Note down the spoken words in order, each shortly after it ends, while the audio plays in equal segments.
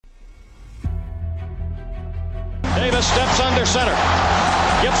Davis steps under center.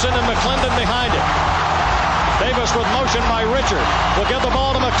 Gibson and McClendon behind him. Davis with motion by Richard. Will give the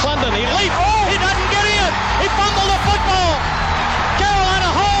ball to McClendon. He leaps. Oh, he doesn't get in. He fumbled the football. Carolina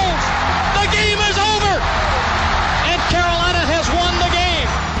holds. The game is over. And Carolina has won the game.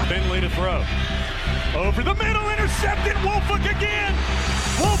 Finley to throw. Over the middle, intercepted. Woolfolk again.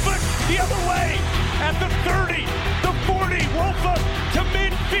 Woolfolk the other way. At the 30, the 40. Woolfolk to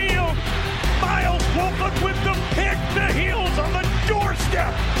midfield. Miles Woolfolk with the pick. The Heels on the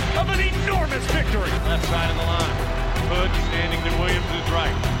doorstep of an enormous victory. Left side of the line. Hood standing to Williams'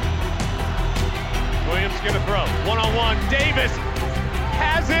 right. Williams gonna throw. One-on-one. Davis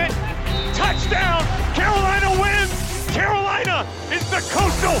has it. Touchdown. Carolina wins. Carolina is the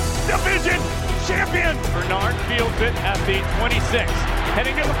Coastal Division champion. Bernard fields it at the 26.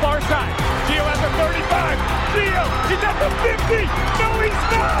 Heading to the far side. Gio at the 35. Gio, he's at the 50. No, he's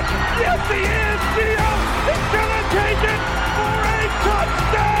not. Yes, he is. Gio is going to take it for a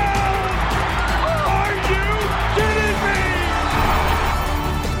touchdown. Are you kidding me?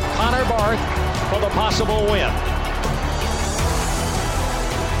 Connor Barth for the possible win.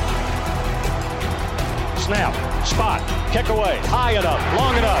 Snap, spot, kick away, high enough,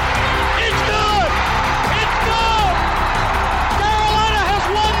 long enough. It's good! It's good! Carolina has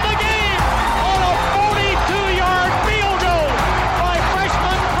won the game on a 42-yard field goal by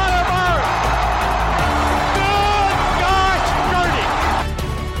freshman Connor Barth. Good gosh, dirty!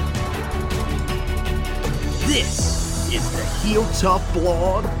 This is the Heel Tough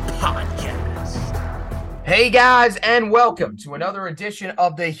Blog Podcast. Hey guys, and welcome to another edition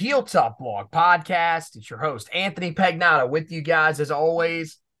of the Heel Tough Blog Podcast. It's your host, Anthony Pagnotta, with you guys as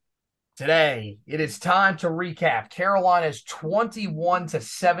always. Today, it is time to recap Carolina's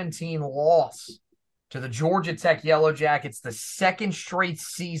 21-17 loss to the Georgia Tech Yellow Jackets, the second straight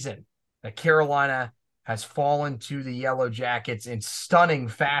season that Carolina has fallen to the Yellow Jackets in stunning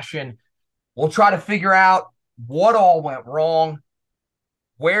fashion. We'll try to figure out what all went wrong,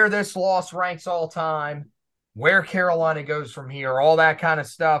 where this loss ranks all time, where Carolina goes from here, all that kind of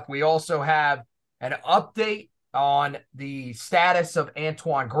stuff. We also have an update on the status of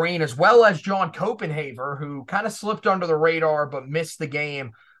Antoine Green, as well as John Copenhaver, who kind of slipped under the radar but missed the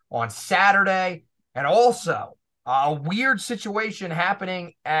game on Saturday. And also a weird situation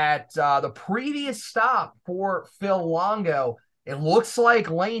happening at the previous stop for Phil Longo. It looks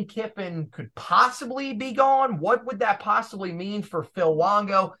like Lane Kiffin could possibly be gone. What would that possibly mean for Phil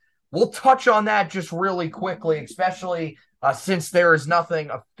Longo? We'll touch on that just really quickly, especially since there is nothing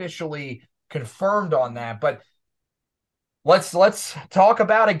officially confirmed on that. But let's talk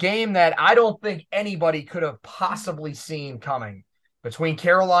about a game that I don't think anybody could have possibly seen coming between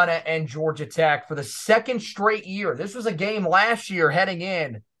Carolina and Georgia Tech for the second straight year. This was a game last year heading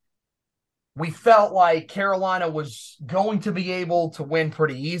in. We felt like Carolina was going to be able to win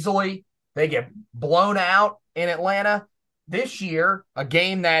pretty easily. They get blown out in Atlanta. This year, a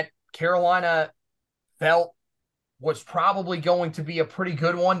game that Carolina felt was probably going to be a pretty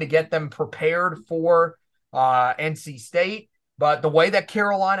good one to get them prepared for NC State. But the way that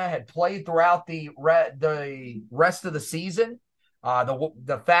Carolina had played throughout the rest of the season,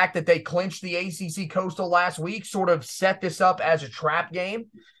 the fact that they clinched the ACC Coastal last week sort of set this up as a trap game.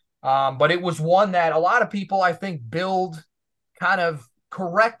 But it was one that a lot of people, I think, billed kind of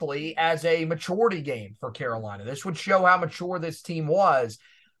correctly as a maturity game for Carolina. This would show how mature this team was.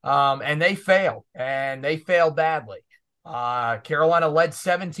 And they failed, and they failed badly. Carolina led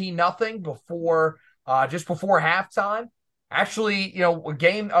 17-0 before just before halftime. Actually,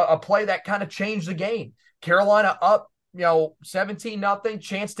 a play that kind of changed the game. Carolina up, 17-0,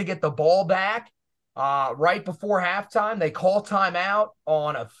 chance to get the ball back. Right before halftime, they call timeout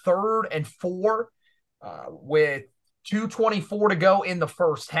on a 3rd and 4 with 2:24 to go in the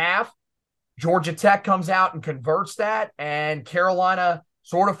first half. Georgia Tech comes out and converts that, and Carolina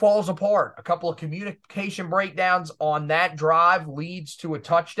sort of falls apart. A couple of communication breakdowns on that drive leads to a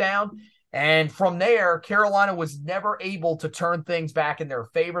touchdown. And from there, Carolina was never able to turn things back in their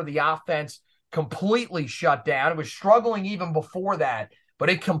favor. The offense completely shut down. It was struggling even before that,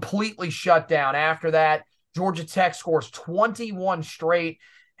 but it completely shut down after that. Georgia Tech scores 21 straight,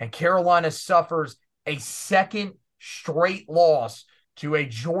 and Carolina suffers a second straight loss to a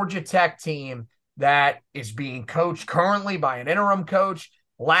Georgia Tech team that is being coached currently by an interim coach.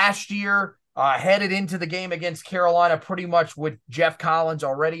 Last year, headed into the game against Carolina pretty much with Jeff Collins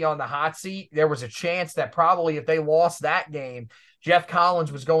already on the hot seat. There was a chance that probably if they lost that game, Jeff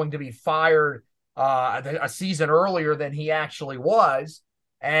Collins was going to be fired a season earlier than he actually was.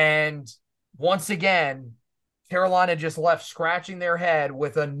 And once again, Carolina just left scratching their head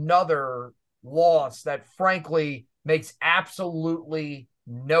with another loss that, frankly, makes absolutely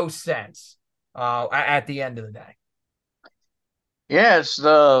no sense at the end of the day. Yeah,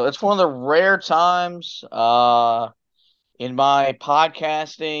 it's one of the rare times in my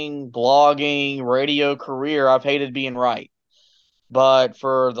podcasting, blogging, radio career I've hated being right. But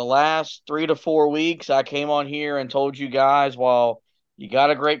for the last 3 to 4 weeks, I came on here and told you guys, while you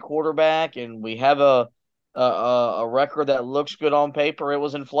got a great quarterback and we have a record that looks good on paper, it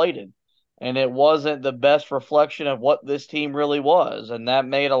was inflated. And it wasn't the best reflection of what this team really was. And that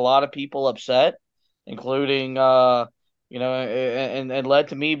made a lot of people upset, including, and led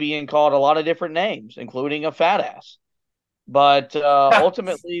to me being called a lot of different names, including a fat ass. But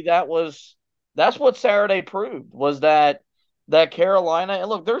ultimately, that's what Saturday proved, was that Carolina, and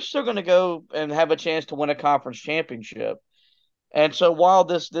look, they're still going to go and have a chance to win a conference championship. And so while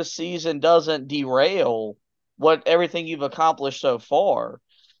this season doesn't derail everything you've accomplished so far,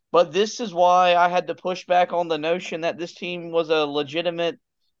 but this is why I had to push back on the notion that this team was a legitimate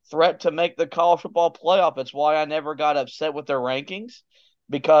threat to make the college football playoff. It's why I never got upset with their rankings,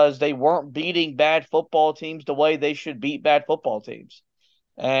 because they weren't beating bad football teams the way they should beat bad football teams.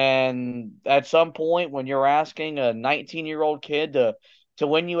 And at some point, when you're asking a 19-year-old kid to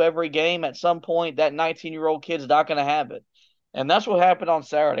win you every game, at some point that 19-year-old kid's not going to have it. And that's what happened on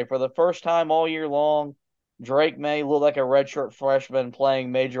Saturday. For the first time all year long, Drake Maye looked like a redshirt freshman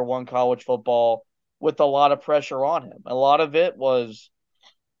playing Major I college football with a lot of pressure on him. A lot of it was,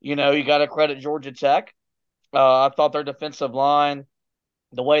 you got to credit Georgia Tech. I thought their defensive line,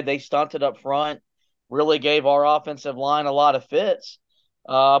 the way they stunted up front, really gave our offensive line a lot of fits.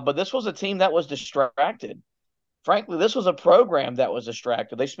 But this was a team that was distracted. Frankly, this was a program that was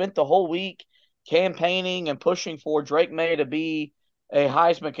distracted. They spent the whole week campaigning and pushing for Drake Maye to be a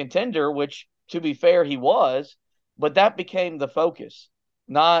Heisman contender, which, to be fair, he was, but that became the focus,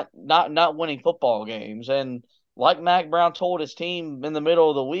 not winning football games. And like Mack Brown told his team in the middle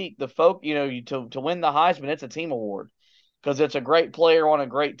of the week, to win the Heisman, it's a team award, because it's a great player on a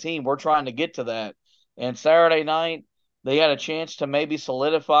great team. We're trying to get to that. And Saturday night, they had a chance to maybe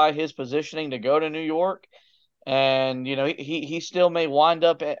solidify his positioning to go to New York. And, he still may wind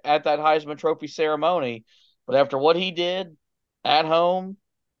up at that Heisman Trophy ceremony. But after what he did at home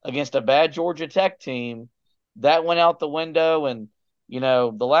against a bad Georgia Tech team, that went out the window. And,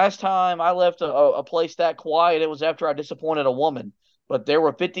 the last time I left a place that quiet, it was after I disappointed a woman. But there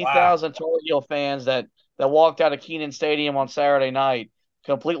were 50,000 Tar Heel fans that walked out of Kenan Stadium on Saturday night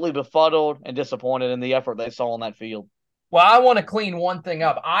completely befuddled and disappointed in the effort they saw on that field. Well, I want to clean one thing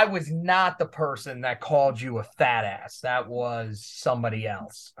up. I was not the person that called you a fat ass. That was somebody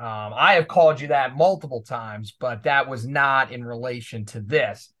else. I have called you that multiple times, but that was not in relation to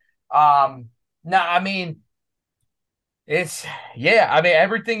this. Everything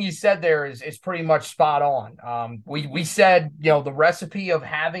you said there is pretty much spot on. We said, the recipe of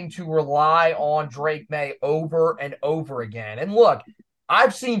having to rely on Drake Maye over and over again. And look,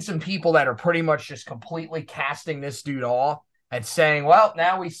 I've seen some people that are pretty much just completely casting this dude off and saying, well,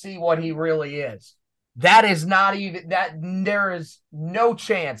 now we see what he really is. That is not even that. There is no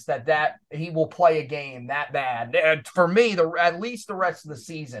chance that he will play a game that bad. For me, at least the rest of the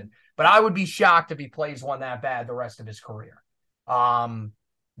season. But I would be shocked if he plays one that bad the rest of his career.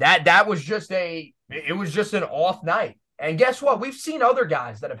 That was just an off night. And guess what? We've seen other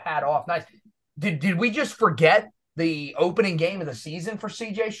guys that have had off nights. Did we just forget the opening game of the season for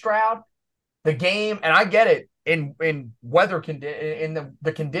CJ Stroud? The game, and I get it, in weather in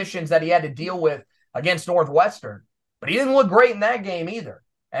the conditions that he had to deal with against Northwestern, but he didn't look great in that game either.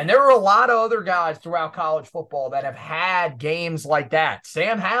 And there are a lot of other guys throughout college football that have had games like that.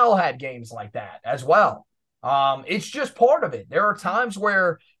 Sam Howell had games like that as well. It's just part of it. There are times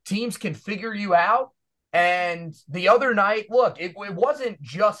where teams can figure you out. And the other night, look, it wasn't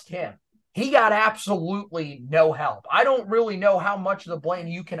just him. He got absolutely no help. I don't really know how much of the blame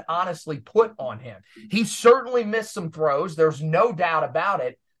you can honestly put on him. He certainly missed some throws. There's no doubt about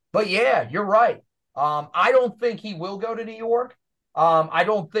it. But yeah, you're right. I don't think he will go to New York. I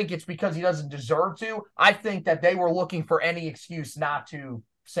don't think it's because he doesn't deserve to. I think that they were looking for any excuse not to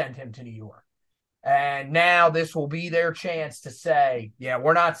send him to New York. And now this will be their chance to say, yeah,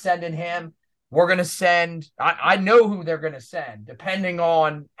 we're not sending him. We're going to send – I know who they're going to send, depending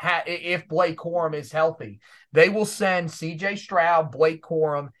on if Blake Corum is healthy. They will send C.J. Stroud, Blake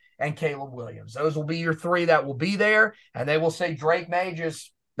Corum, and Caleb Williams. Those will be your three that will be there. And they will say Drake Maye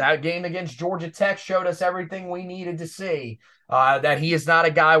that game against Georgia Tech showed us everything we needed to see, that he is not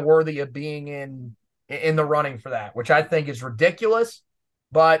a guy worthy of being in the running for that, which I think is ridiculous,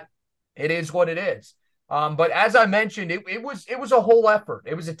 but it is what it is. But as I mentioned, it was a whole effort.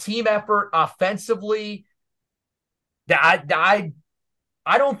 It was a team effort offensively.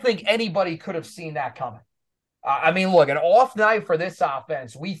 I don't think anybody could have seen that coming. I mean, look, an off night for this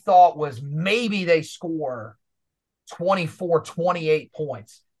offense, we thought was maybe they score 24, 28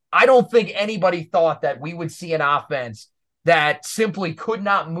 points. I don't think anybody thought that we would see an offense that simply could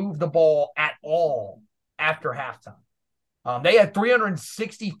not move the ball at all after halftime. They had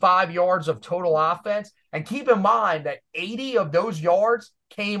 365 yards of total offense. And keep in mind that 80 of those yards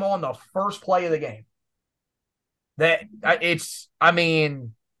came on the first play of the game.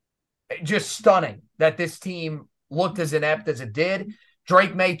 Just stunning that this team looked as inept as it did.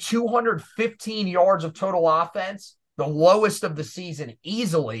 Drake Maye, 215 yards of total offense, the lowest of the season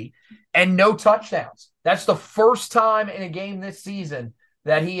easily, and no touchdowns. That's the first time in a game this season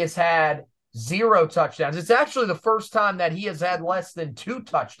that he has had 0 touchdowns. It's actually the first time that he has had less than 2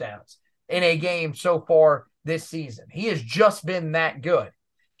 touchdowns in a game so far this season. He has just been that good.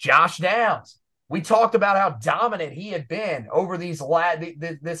 Josh Downs, we talked about how dominant he had been over this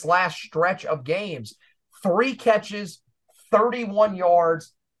last stretch of games. 3 catches, 31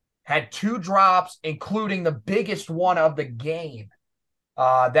 yards, had 2 drops, including the biggest one of the game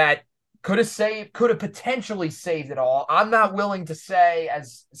that could have potentially saved it all. I'm not willing to say,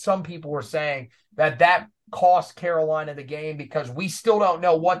 as some people were saying, that cost Carolina the game, because we still don't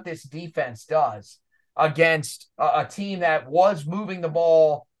know what this defense does against a team that was moving the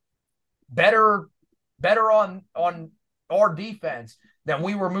ball better on our defense than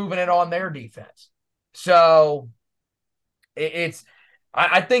we were moving it on their defense. So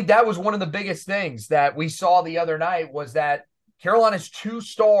I think that was one of the biggest things that we saw the other night, was that Carolina's 2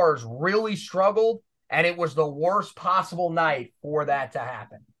 stars really struggled, and it was the worst possible night for that to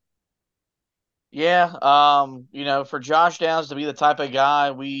happen. Yeah, for Josh Downs to be the type of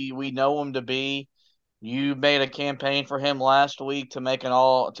guy we know him to be, you made a campaign for him last week to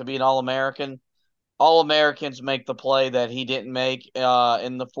be an All-American. All-Americans make the play that he didn't make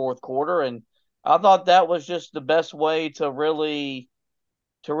in the fourth quarter, and I thought that was just the best way to really,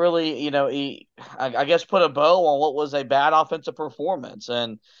 I guess, put a bow on what was a bad offensive performance.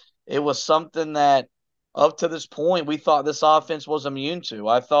 And it was something that up to this point we thought this offense was immune to.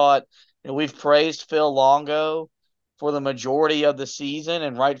 I thought, we've praised Phil Longo for the majority of the season,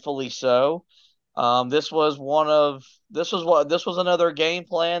 and rightfully so. This was another game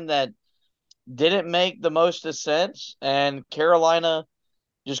plan that didn't make the most of sense, and Carolina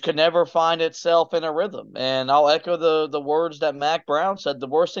just could never find itself in a rhythm. And I'll echo the words that Mac Brown said. The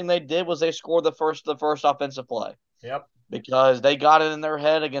worst thing they did was they scored the first offensive play. Yep. Because they got it in their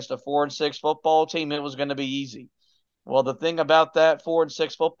head against a 4-6 football team, it was going to be easy. Well, the thing about that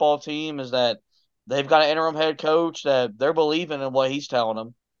 4-6 football team is that they've got an interim head coach that they're believing in what he's telling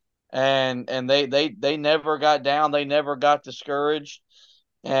them. And they never got down. They never got discouraged.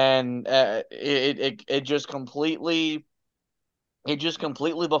 And it just completely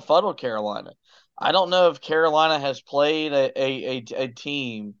befuddled Carolina. I don't know if Carolina has played a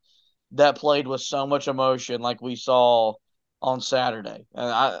team that played with so much emotion like we saw on Saturday.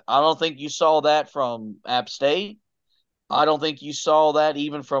 And I don't think you saw that from App State. I don't think you saw that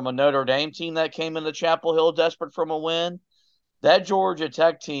even from a Notre Dame team that came into Chapel Hill desperate from a win. That Georgia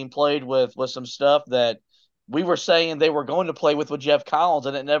Tech team played with some stuff that we were saying they were going to play with Jeff Collins,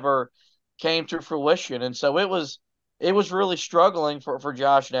 and it never came to fruition. And so it was really struggling for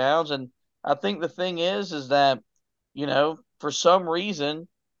Josh Downs. And I think the thing is that, for some reason,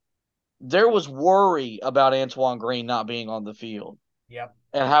 there was worry about Antoine Green not being on the field. Yep.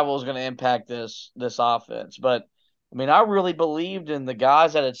 And how it was going to impact this offense. But, I really believed in the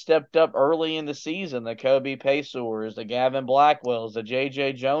guys that had stepped up early in the season, the Kobe Paysours, the Gavin Blackwells, the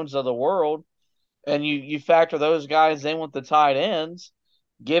J.J. Jones of the world. And you factor those guys in with the tight ends,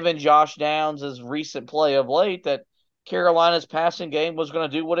 given Josh Downs' recent play of late, that Carolina's passing game was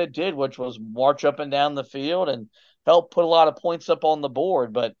going to do what it did, which was march up and down the field and help put a lot of points up on the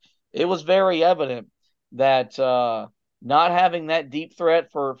board. But it was very evident that not having that deep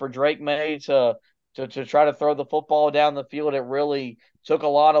threat for Drake Maye to try to throw the football down the field, it really took a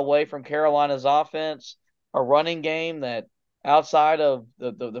lot away from Carolina's offense. A running game that, outside of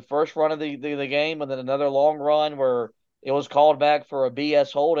the first run of the game and then another long run where it was called back for a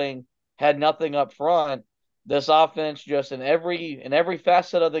BS holding, had nothing up front. This offense, just in every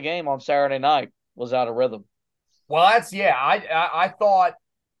facet of the game on Saturday night, was out of rhythm. Well, I thought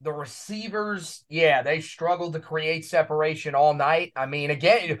the receivers, they struggled to create separation all night.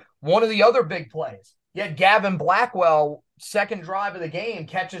 Again, one of the other big plays, yet Gavin Blackwell, second drive of the game,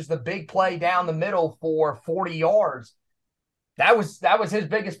 catches the big play down the middle for 40 yards. That was his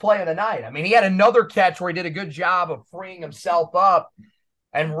biggest play of the night. He had another catch where he did a good job of freeing himself up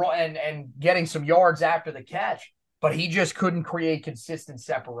and getting some yards after the catch. but he just couldn't create consistent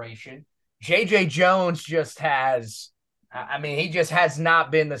separation. J.J. Jones just has – I mean, he just has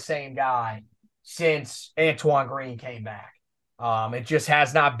not been the same guy since Antoine Green came back. It just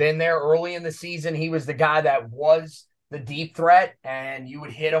has not been there. Early in the season, he was the guy that was the deep threat, and you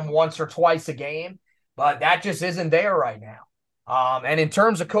would hit him once or twice a game, but that just isn't there right now. And in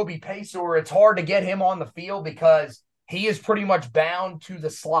terms of Kobe Paysour, it's hard to get him on the field because he is pretty much bound to the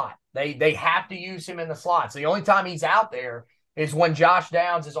slot. They have to use him in the slot. So the only time he's out there is when Josh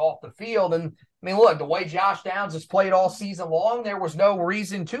Downs is off the field. And, I mean, look, the way Josh Downs has played all season long, there was no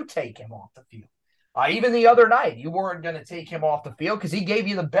reason to take him off the field. Even the other night, you weren't going to take him off the field because he gave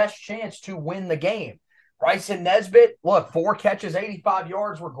you the best chance to win the game. Bryson Nesbitt, look, 4 catches, 85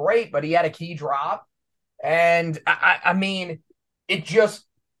 yards were great, but he had a key drop. And, I mean, it just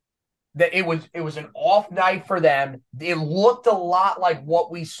that it was an off night for them. It looked a lot like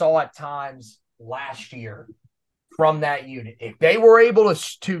what we saw at times last year from that unit. If they were able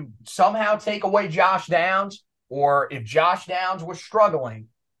to somehow take away Josh Downs, or if Josh Downs was struggling,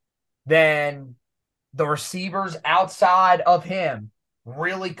 then the receivers outside of him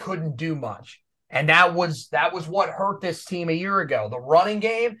really couldn't do much. And that was what hurt this team a year ago. The running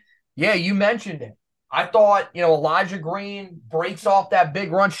game, yeah, you mentioned it. I thought, Elijah Green breaks off that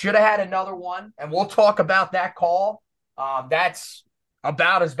big run, should have had another one, and we'll talk about that call. That's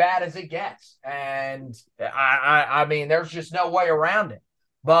about as bad as it gets. And I mean, there's just no way around it.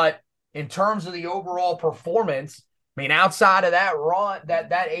 But in terms of the overall performance, I mean, outside of that run, that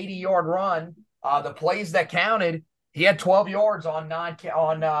 80-yard run, the plays that counted, he had 12 yards on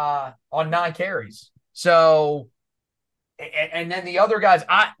 9 carries. So, and then the other guys,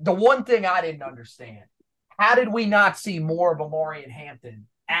 the one thing I didn't understand, how did we not see more of Omarion Hampton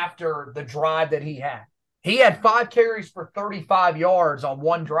after the drive that he had? He had 5 carries for 35 yards on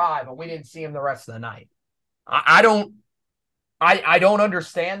one drive, and we didn't see him the rest of the night. I don't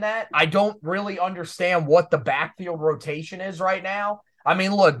understand that. I don't really understand what the backfield rotation is right now. I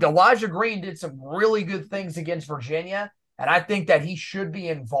mean, look, Elijah Green did some really good things against Virginia, and I think that he should be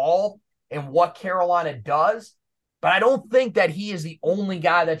involved in what Carolina does. But I don't think that he is the only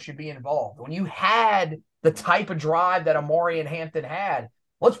guy that should be involved. When you had the type of drive that Omarion Hampton had,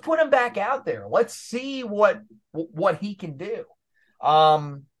 let's put him back out there. Let's see what he can do.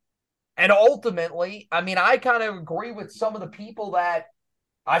 And ultimately, I mean, I kind of agree with some of the people that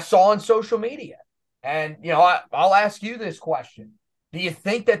I saw on social media. And, I'll ask you this question. Do you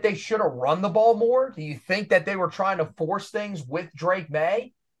think that they should have run the ball more? Do you think that they were trying to force things with Drake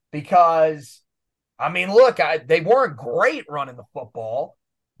May? Because, I mean, look, they weren't great running the football,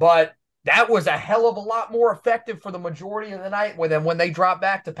 but that was a hell of a lot more effective for the majority of the night than when they dropped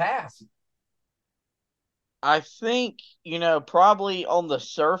back to pass. I think, probably on the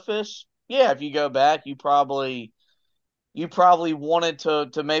surface, yeah, if you go back, you probably wanted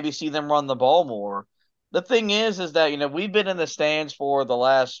to maybe see them run the ball more. The thing is that, we've been in the stands for the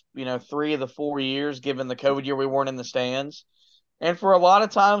last, 3 of the 4 years, given the COVID year we weren't in the stands. And for a lot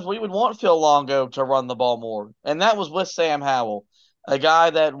of times, we would want Phil Longo to run the ball more. And that was with Sam Howell, a guy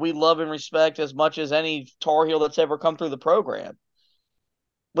that we love and respect as much as any Tar Heel that's ever come through the program.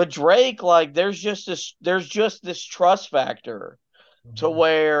 But Drake, there's just this trust factor to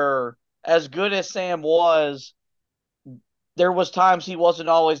where, as good as Sam was, there was times he wasn't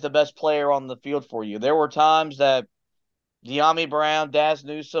always the best player on the field for you. There were times that De'Ami Brown, Daz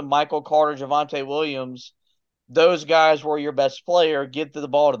Newsome, Michael Carter, Javonte Williams, those guys were your best player. Get the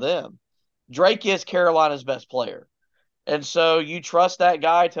ball to them. Drake is Carolina's best player. And so you trust that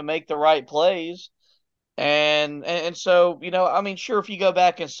guy to make the right plays. And so, I mean, sure, if you go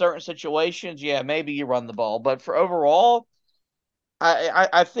back in certain situations, yeah, maybe you run the ball. But for overall,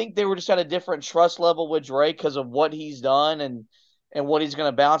 I think they were just at a different trust level with Drake because of what he's done and what he's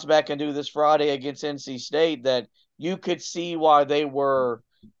going to bounce back and do this Friday against NC State, that you could see why they were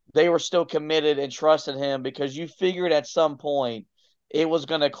still committed and trusted him, because you figured at some point it was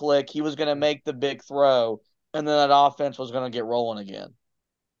going to click. He was going to make the big throw, and then that offense was going to get rolling again.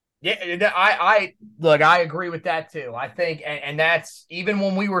 Yeah, I agree with that too. I think, and that's even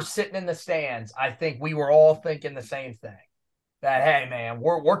when we were sitting in the stands, I think we were all thinking the same thing. That, hey, man,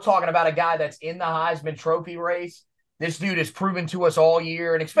 we're talking about a guy that's in the Heisman Trophy race. This dude has proven to us all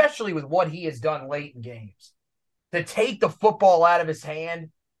year, and especially with what he has done late in games, to take the football out of his hand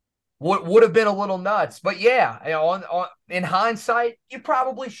would have been a little nuts. But yeah, in hindsight, you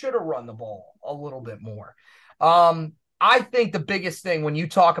probably should have run the ball a little bit more. I think the biggest thing when you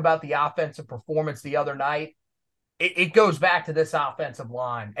talk about the offensive performance the other night, it goes back to this offensive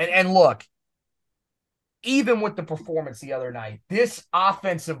line. And look, even with the performance the other night, this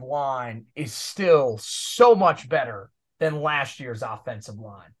offensive line is still so much better than last year's offensive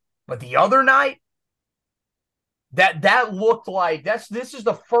line. But the other night, that looked like this is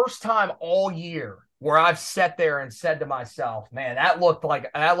the first time all year where I've sat there and said to myself, man, that looked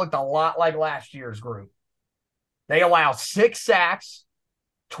a lot like last year's group. They allow 6 sacks,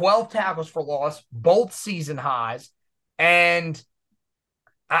 12 tackles for loss, both season highs. And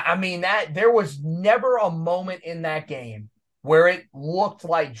I mean, that there was never a moment in that game where it looked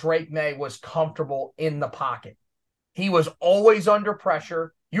like Drake May was comfortable in the pocket. He was always under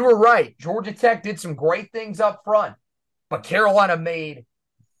pressure. You were right. Georgia Tech did some great things up front, but Carolina made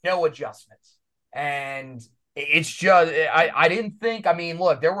no adjustments. And it's just, I didn't think, I mean,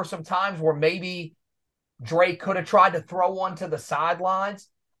 look, there were some times where maybe Drake could have tried to throw one to the sidelines.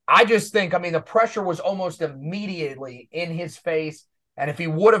 I just think, I mean, the pressure was almost immediately in his face. And if he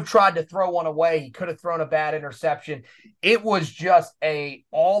would have tried to throw one away, he could have thrown a bad interception. It was just a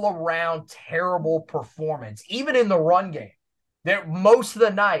all-around terrible performance, even in the run game. Most of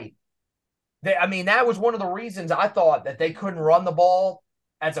the night, that was one of the reasons I thought that they couldn't run the ball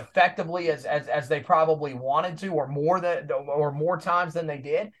as effectively as they probably wanted to, or more times than they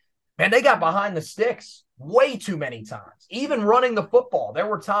did. And they got behind the sticks way too many times. Even running the football, there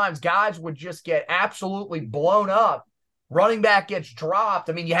were times guys would just get absolutely blown up. Running back gets dropped.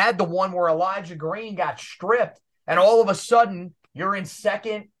 I mean, you had the one where Elijah Green got stripped, and all of a sudden you're in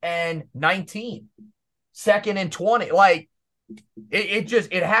 2nd and 19, 2nd and 20. Like,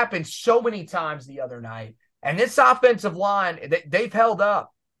 it happened so many times the other night. And this offensive line, they've held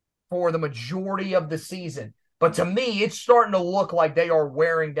up for the majority of the season. But to me, it's starting to look like they are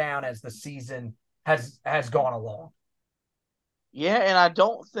wearing down as the season has gone along. Yeah, and I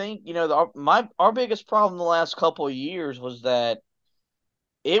don't think, our biggest problem the last couple of years was that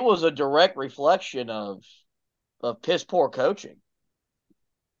it was a direct reflection of piss poor coaching.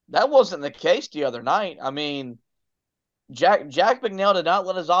 That wasn't the case the other night. I mean, Jack McNeil did not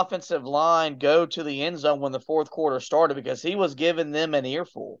let his offensive line go to the end zone when the fourth quarter started because he was giving them an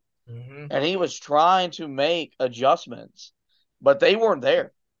earful. Mm-hmm. And he was trying to make adjustments, but they weren't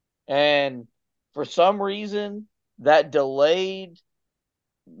there. And for some reason, that delayed,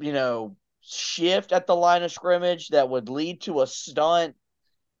 shift at the line of scrimmage that would lead to a stunt,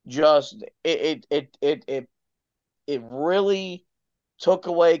 just it really took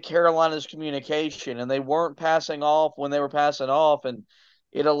away Carolina's communication, and they weren't passing off when they were passing off, and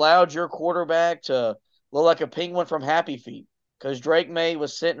it allowed your quarterback to look like a penguin from Happy Feet because Drake May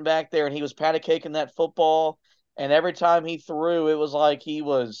was sitting back there and he was patty caking that football, and every time he threw, it was like he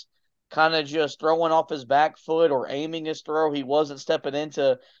was kind of just throwing off his back foot or aiming his throw. He wasn't stepping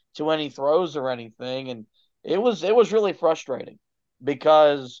into any throws or anything. And it was really frustrating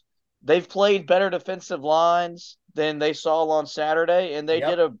because they've played better defensive lines than they saw on Saturday. And they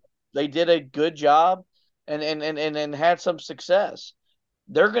did a good job and had some success.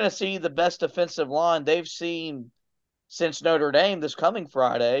 They're going to see the best defensive line they've seen since Notre Dame this coming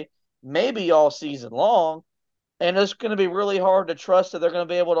Friday, maybe all season long. And it's going to be really hard to trust that they're going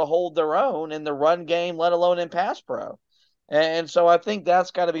to be able to hold their own in the run game, let alone in pass pro. And so I think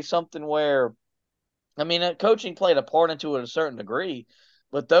that's got to be something where, I mean, coaching played a part into it to a certain degree,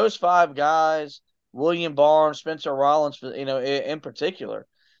 but those 5 guys, William Barnes, Spencer Rollins, in particular,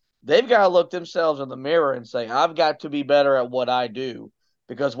 they've got to look themselves in the mirror and say, I've got to be better at what I do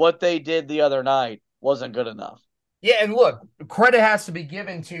because what they did the other night wasn't good enough. Yeah, and look, credit has to be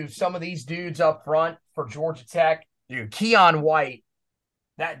given to some of these dudes up front for Georgia Tech. Dude, Keon White,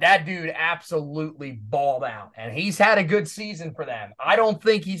 that dude absolutely balled out, and he's had a good season for them. I don't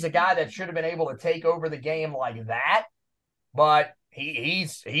think he's a guy that should have been able to take over the game like that, but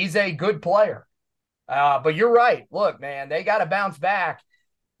he's a good player. But you're right. Look, man, they got to bounce back.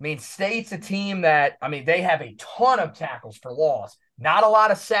 I mean, State's a team that, they have a ton of tackles for loss. Not a lot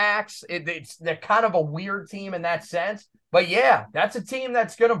of sacks. They're kind of a weird team in that sense. But, yeah, that's a team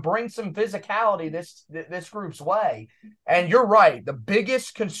that's going to bring some physicality this group's way. And you're right. The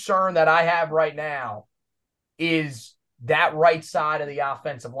biggest concern that I have right now is that right side of the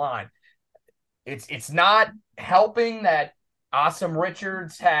offensive line. It's not helping that Asim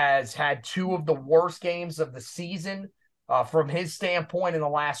Richards has had 2 of the worst games of the season from his standpoint in the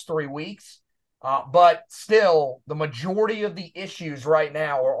last 3 weeks. But still, the majority of the issues right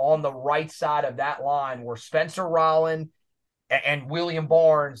now are on the right side of that line where Spencer Rollins and William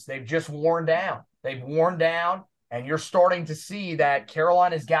Barnes, they've just worn down. They've worn down, and you're starting to see that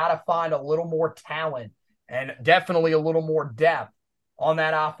Carolina's got to find a little more talent and definitely a little more depth on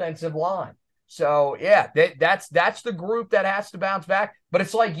that offensive line. So, yeah, that's the group that has to bounce back. But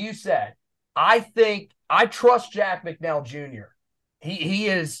it's like you said, I think I trust Jack McNeil Jr. He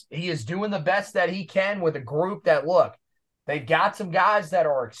is doing the best that he can with a group that, look, they've got some guys that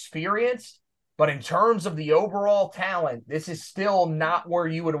are experienced, but in terms of the overall talent, this is still not where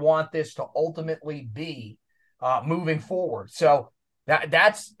you would want this to ultimately be moving forward. So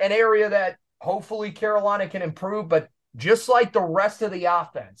that's an area that hopefully Carolina can improve, but just like the rest of the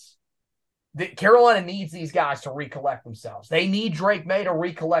offense, Carolina needs these guys to recollect themselves. They need Drake May to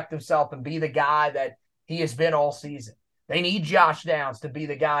recollect himself and be the guy that he has been all season. They need Josh Downs to be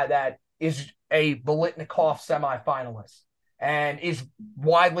the guy that is a Biletnikoff semifinalist and is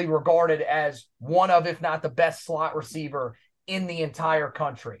widely regarded as one of, if not the best slot receiver in the entire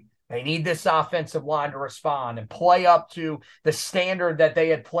country. They need this offensive line to respond and play up to the standard that they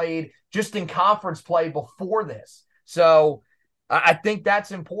had played just in conference play before this. So I think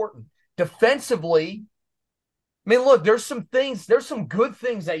that's important. Defensively, I mean, look, there's some good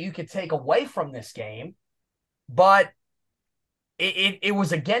things that you could take away from this game, but it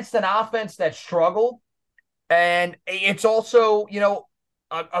was against an offense that struggled, and it's also,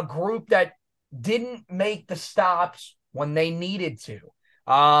 a group that didn't make the stops when they needed to.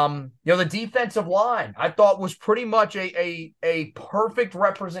 The defensive line, I thought, was pretty much a perfect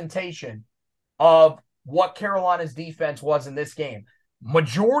representation of what Carolina's defense was in this game.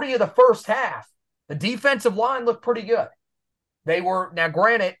 Majority of the first half, the defensive line looked pretty good. Now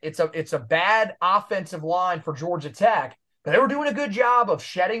granted, it's a bad offensive line for Georgia Tech, but they were doing a good job of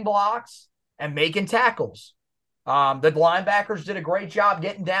shedding blocks and making tackles. The linebackers did a great job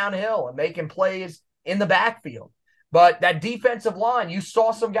getting downhill and making plays in the backfield. But that defensive line, you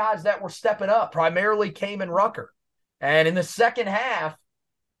saw some guys that were stepping up, primarily Kamen Rucker. And in the second half,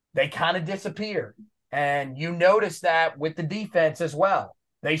 they kind of disappeared. And you notice that with the defense as well.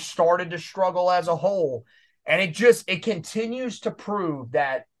 They started to struggle as a whole. And it continues to prove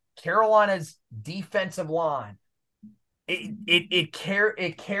that Carolina's defensive line, it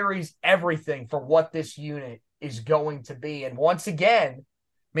carries everything for what this unit is going to be. And once again,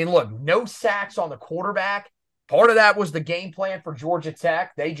 I mean, look, no sacks on the quarterback. Part of that was the game plan for Georgia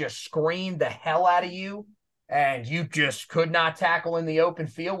Tech. They just screamed the hell out of you, and you just could not tackle in the open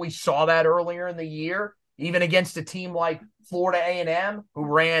field. We saw that earlier in the year, even against a team like Florida A&M, who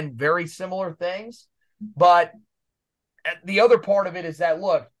ran very similar things. But the other part of it is that,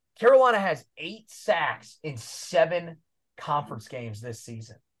 look, Carolina has 8 sacks in 7 conference games this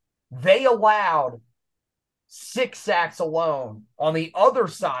season. They allowed 6 sacks alone on the other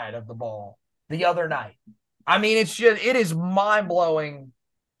side of the ball the other night. I mean, it is mind-blowing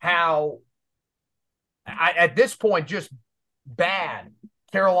how, at this point, just bad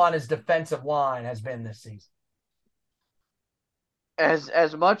Carolina's defensive line has been this season.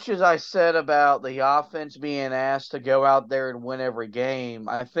 As much as I said about the offense being asked to go out there and win every game,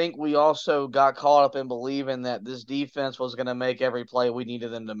 I think we also got caught up in believing that this defense was going to make every play we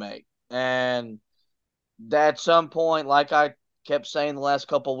needed them to make. And at some point, like I kept saying the last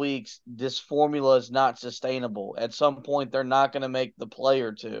couple of weeks, this formula is not sustainable. At some point, they're not going to make the play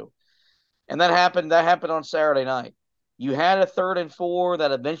or two. And that happened on Saturday night. You had a 3rd and 4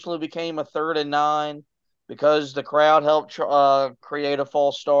 that eventually became a 3rd and 9 because the crowd helped create a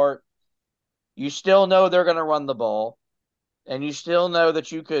false start. You still know they're going to run the ball, and you still know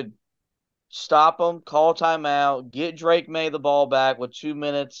that you could stop them, call timeout, get Drake May the ball back with 2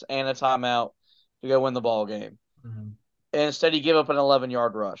 minutes and a timeout to go win the ball game. Mm-hmm. And instead, you give up an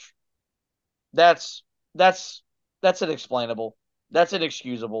 11-yard rush. That's inexplainable. That's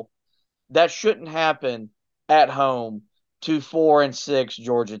inexcusable. That shouldn't happen at home to 4-6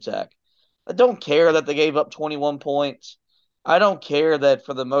 Georgia Tech. I don't care that they gave up 21 points. I don't care that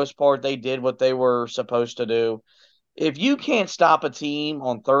for the most part they did what they were supposed to do. If you can't stop a team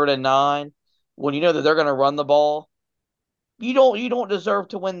on 3rd and 9 when you know that they're going to run the ball, you don't deserve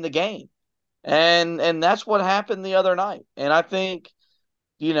to win the game. And that's what happened the other night. And I think,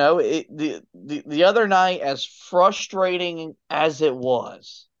 the other night, as frustrating as it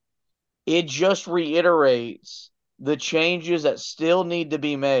was, it just reiterates the changes that still need to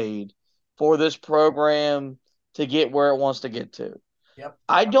be made for this program to get where it wants to get to. Yep.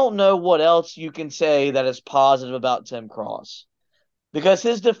 I don't know what else you can say that is positive about Tim Cross, because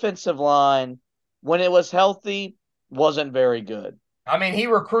his defensive line, when it was healthy, wasn't very good. I mean, he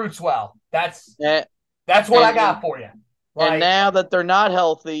recruits well. That's what I got for you. And now that they're not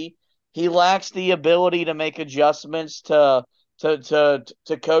healthy, he lacks the ability to make adjustments to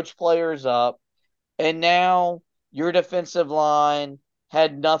coach players up. And now your defensive line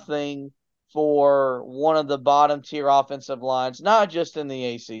had nothing for one of the bottom tier offensive lines, not just in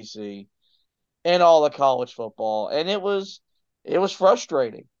the ACC, in all of college football. And it was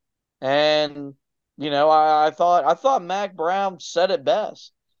frustrating. And I thought Mac Brown said it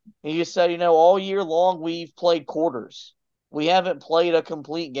best. He said, all year long we've played quarters. We haven't played a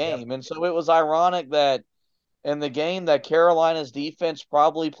complete game. Yep. And so it was ironic that in the game that Carolina's defense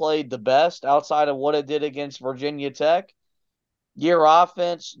probably played the best outside of what it did against Virginia Tech. Your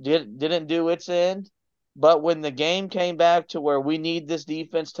offense didn't do its end. But when the game came back to where we need this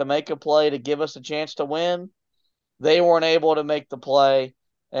defense to make a play to give us a chance to win, they weren't able to make the play.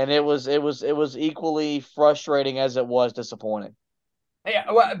 And it was equally frustrating as it was disappointing.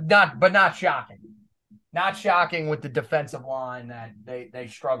 Yeah, well, not shocking. Not shocking with the defensive line that they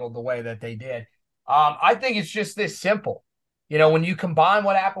struggled the way that they did. I think it's just this simple. When you combine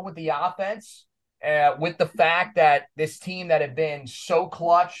what happened with the offense with the fact that this team that had been so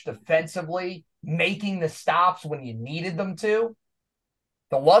clutch defensively, making the stops when you needed them to,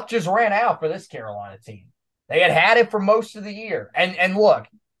 the luck just ran out for this Carolina team. They had it for most of the year. And look,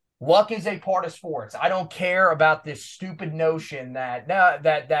 luck is a part of sports. I don't care about this stupid notion that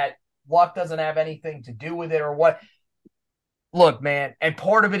luck doesn't have anything to do with it or what. Look, man, and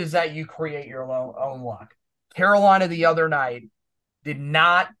part of it is that you create your own luck. Carolina the other night did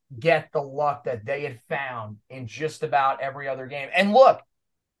not get the luck that they had found in just about every other game. And look,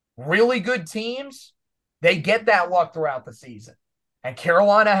 really good teams, they get that luck throughout the season. And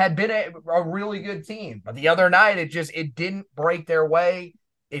Carolina had been a really good team. But the other night, it didn't break their way.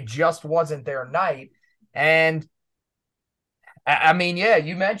 It just wasn't their night. And, I mean, yeah,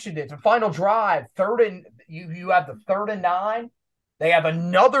 you mentioned it. The final drive, you have the 3rd and 9. They have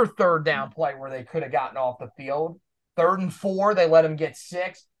another third down play where they could have gotten off the field. 3rd and 4, they let them get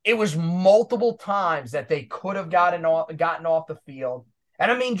 6. It was multiple times that they could have gotten off the field.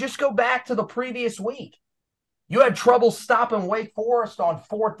 And, I mean, just go back to the previous week. You had trouble stopping Wake Forest on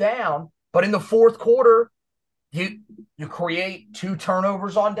 4th down, but in the 4th quarter, you create 2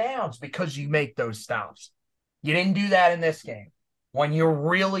 turnovers on downs because you make those stops. You didn't do that in this game. When you're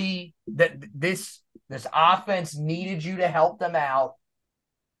really this offense needed you to help them out,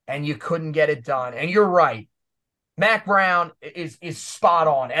 and you couldn't get it done. And you're right. Mac Brown is spot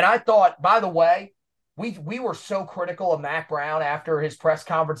on. And I thought, by the way, we were so critical of Mac Brown after his press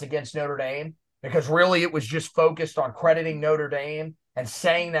conference against Notre Dame, because really it was just focused on crediting Notre Dame and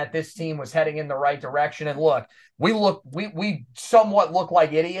saying that this team was heading in the right direction. And look, we somewhat look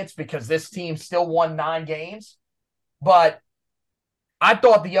like idiots because this team still won 9 games. But I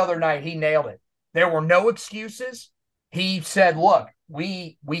thought the other night he nailed it. There were no excuses. He said, look,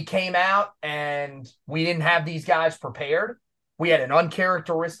 we came out and we didn't have these guys prepared. We had an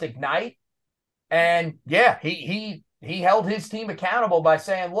uncharacteristic night. And yeah, he held his team accountable by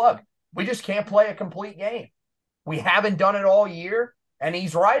saying, look, we just can't play a complete game. We haven't done it all year, and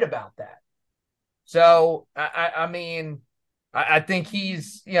he's right about that. So, I mean, I think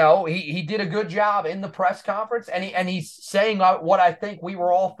he's, he did a good job in the press conference, and he's saying what I think we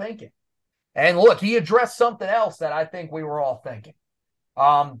were all thinking. And look, he addressed something else that I think we were all thinking.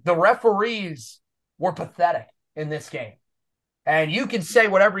 The referees were pathetic in this game. And you can say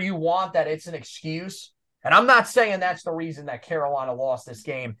whatever you want that it's an excuse. And I'm not saying that's the reason that Carolina lost this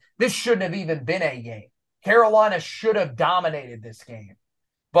game. This shouldn't have even been a game. Carolina should have dominated this game.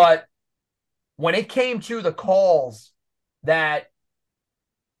 But when it came to the calls that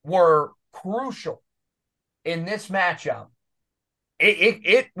were crucial in this matchup,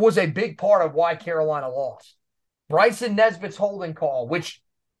 it was a big part of why Carolina lost. Bryson Nesbitt's holding call, which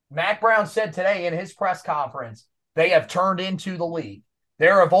Mac Brown said today in his press conference, they have turned into the league.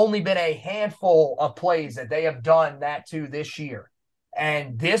 There have only been a handful of plays that they have done that to this year.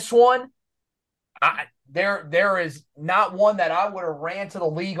 And this one, there is not one that I would have ran to the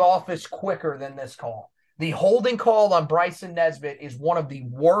league office quicker than this call. The holding call on Bryson Nesbitt is one of the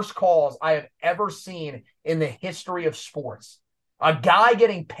worst calls I have ever seen in the history of sports. A guy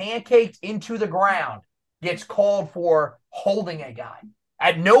getting pancaked into the ground gets called for holding a guy.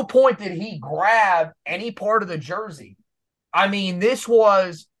 At no point did he grab any part of the jersey. I mean, this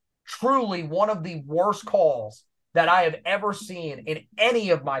was truly one of the worst calls that I have ever seen in any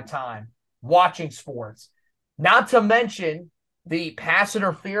of my time watching sports. Not to mention the pass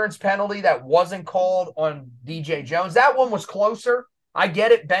interference penalty that wasn't called on DJ Jones. That one was closer. I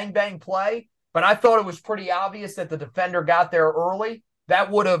get it, bang, bang play, but I thought it was pretty obvious that the defender got there early.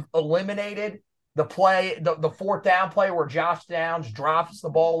 That would have eliminated the play, the 4th down play where Josh Downs drops the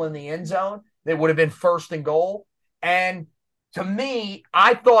ball in the end zone. They would have been 1st and goal. And to me,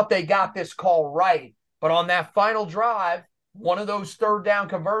 I thought they got this call right. But on that final drive, one of those 3rd down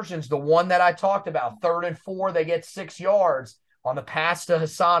conversions, the one that I talked about, 3rd and 4, they get 6 yards on the pass to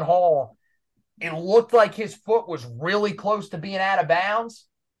Hassan Hall. It looked like his foot was really close to being out of bounds.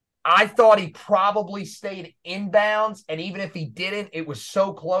 I thought he probably stayed inbounds, and even if he didn't, it was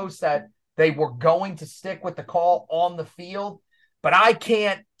so close that they were going to stick with the call on the field. But I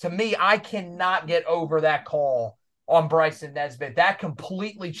cannot get over that call on Bryson Nesbitt. That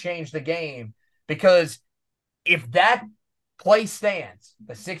completely changed the game, because if that play stands,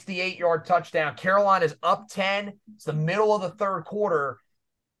 the 68-yard touchdown, Carolina's up 10, it's the middle of the third quarter.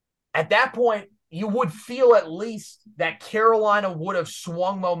 At that point, you would feel at least that Carolina would have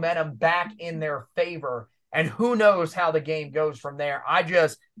swung momentum back in their favor. And who knows how the game goes from there.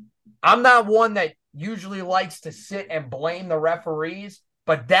 I'm not one that usually likes to sit and blame the referees,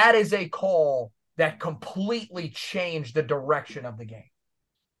 but that is a call that completely changed the direction of the game.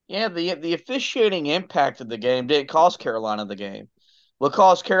 Yeah, the officiating impact of the game didn't cost Carolina the game. What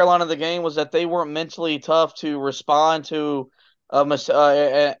cost Carolina the game was that they weren't mentally tough to respond to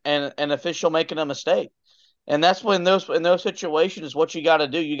an official making a mistake. And that's when in those situations, what you got to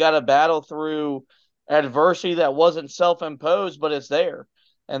do, you got to battle through adversity that wasn't self-imposed, but it's there.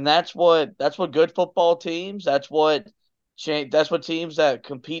 And that's what good football teams, that's what teams that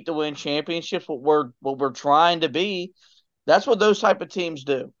compete to win championships, what we're trying to be, that's what those type of teams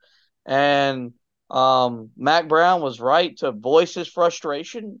do. And Mack Brown was right to voice his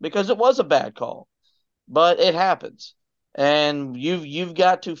frustration, because it was a bad call, but it happens. And you've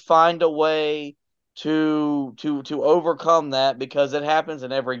got to find a way to overcome that, because it happens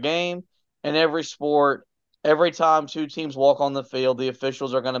in every game, in every sport. Every time two teams walk on the field, the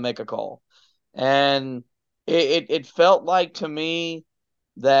officials are going to make a call. And it felt like to me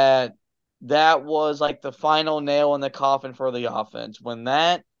that was like the final nail in the coffin for the offense. When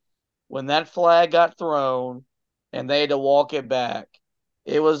that flag got thrown and they had to walk it back,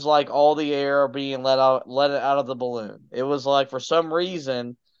 it was like all the air being let out of the balloon. It was like, for some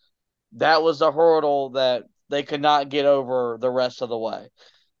reason, that was the hurdle that they could not get over the rest of the way.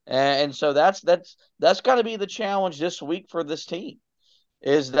 And so that's got to be the challenge this week for this team,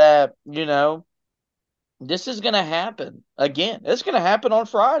 is that, this is going to happen again. It's going to happen on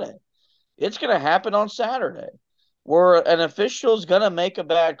Friday. It's going to happen on Saturday, where an official is going to make a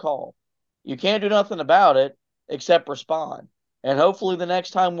bad call. You can't do nothing about it except respond. And hopefully the next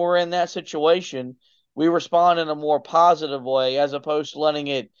time we're in that situation, we respond in a more positive way, as opposed to letting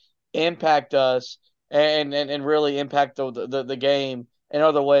it impact us and really impact the game in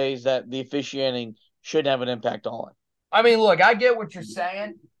other ways that the officiating should have an impact on. I mean, look, I get what you're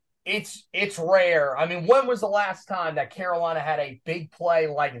saying. It's rare. I mean, when was the last time that Carolina had a big play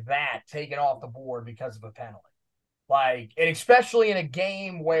like that taken off the board because of a penalty? And especially in a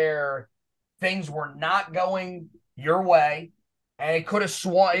game where things were not going your way, and it could have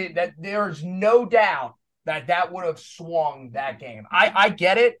swung. That there's no doubt that would have swung that game. I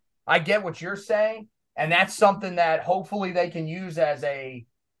get it. I get what you're saying, and that's something that hopefully they can use as a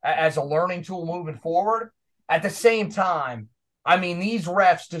learning tool moving forward. At the same time, I mean, these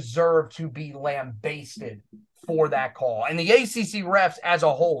refs deserve to be lambasted for that call. And the ACC refs as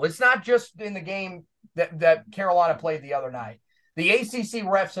a whole, it's not just in the game that Carolina played the other night. The ACC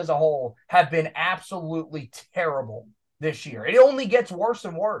refs as a whole have been absolutely terrible this year. It only gets worse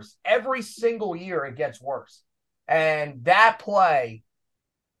and worse. Every single year it gets worse. And that play,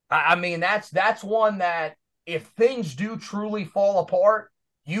 I mean, that's one that if things do truly fall apart,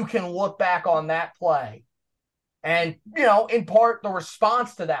 you can look back on that play and, in part the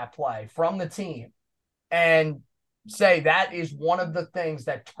response to that play from the team and say that is one of the things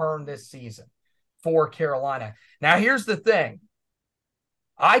that turned this season for Carolina. Now, here's the thing.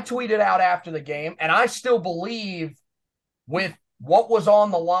 I tweeted out after the game, and I still believe with what was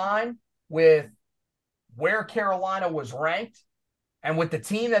on the line, with where Carolina was ranked, and with the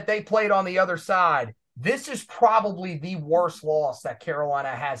team that they played on the other side, this is probably the worst loss that Carolina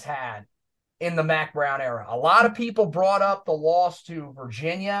has had in the Mack Brown era. A lot of people brought up the loss to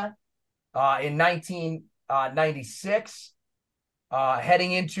Virginia in 1996,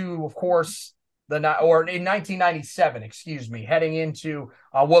 heading into, of course, in 1997, heading into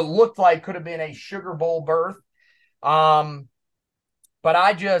what looked like could have been a Sugar Bowl berth. But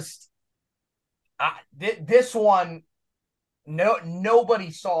this one,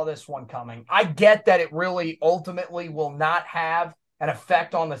 nobody saw this one coming. I get that it really ultimately will not have an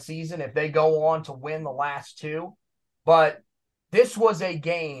effect on the season if they go on to win the last two. But this was a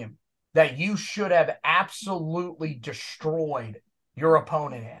game that you should have absolutely destroyed your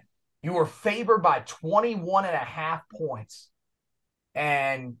opponent in. You were favored by 21.5 points,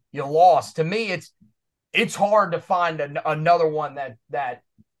 and you lost. To me, it's hard to find another one that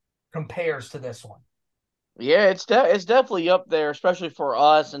compares to this one. Yeah, it's definitely up there, especially for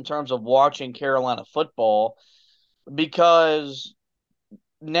us in terms of watching Carolina football, because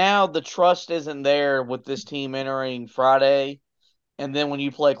now the trust isn't there with this team entering Friday, and then when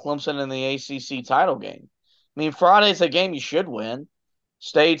you play Clemson in the ACC title game. I mean, Friday's a game you should win.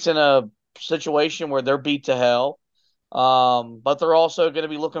 State's in a situation where they're beat to hell, but they're also going to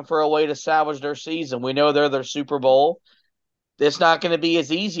be looking for a way to salvage their season. We know they're their Super Bowl. It's not going to be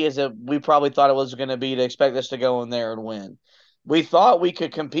as easy as we probably thought it was going to be to expect us to go in there and win. We thought we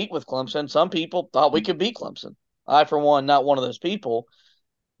could compete with Clemson. Some people thought we could beat Clemson. I, for one, not one of those people.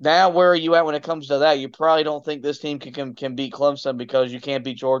 Now, where are you at when it comes to that? You probably don't think this team can beat Clemson because you can't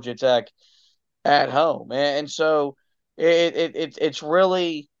beat Georgia Tech at home. And so it's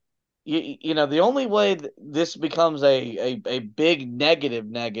really you know, the only way that this becomes a big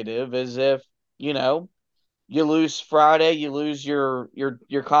negative is if, you know, you lose Friday, you lose your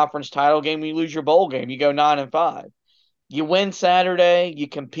conference title game, you lose your bowl game, you go 9-5. You win Saturday, you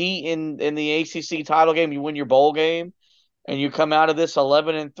compete in the ACC title game, you win your bowl game, and you come out of this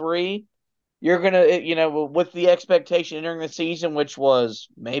 11-3. You're gonna, you know, with the expectation entering the season, which was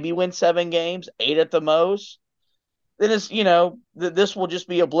maybe win 7 games, 8 at the most. Then it's, you know, this will just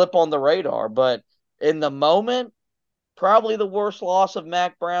be a blip on the radar. But in the moment, probably the worst loss of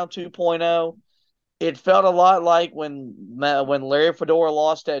Mac Brown 2.0. It felt a lot like when Larry Fedora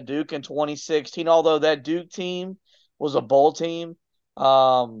lost at Duke in 2016, although that Duke team was a bowl team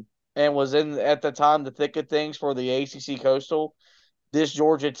and was in, at the time, the thick of things for the ACC Coastal. This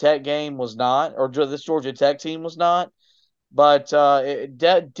Georgia Tech game was not, or this Georgia Tech team was not. But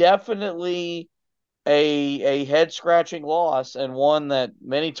definitely a head-scratching loss, and one that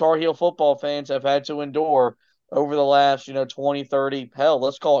many Tar Heel football fans have had to endure over the last, 20, 30, hell,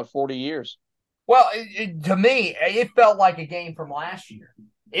 let's call it 40 years. Well, to me, it felt like a game from last year.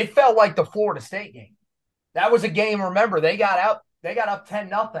 It felt like the Florida State game. That was a game, remember, they got up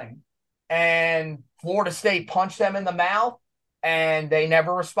 10-0, and Florida State punched them in the mouth, and they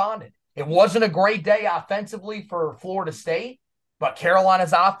never responded. It wasn't a great day offensively for Florida State, but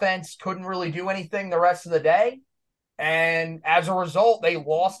Carolina's offense couldn't really do anything the rest of the day. And as a result, they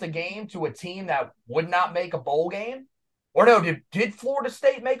lost a game to a team that would not make a bowl game. Or no, did Florida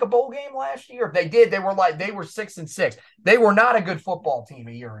State make a bowl game last year? If they did, they were 6-6. They were not a good football team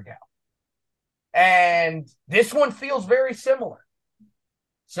a year ago. And this one feels very similar.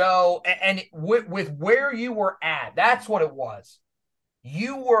 So, and with where you were at, that's what it was.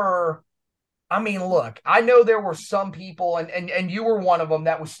 You were, I mean, look, I know there were some people, and you were one of them,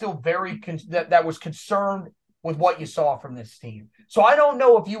 that was still that was concerned with what you saw from this team. So I don't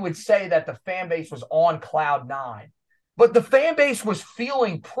know if you would say that the fan base was on cloud 9, but the fan base was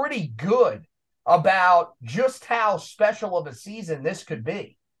feeling pretty good about just how special of a season this could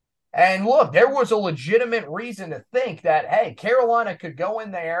be. And look, there was a legitimate reason to think that, hey, Carolina could go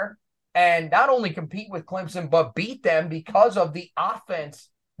in there and not only compete with Clemson, but beat them because of the offense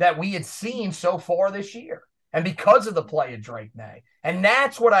that we had seen so far this year and because of the play of Drake May. And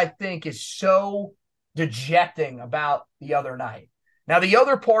that's what I think is so dejecting about the other night. Now, the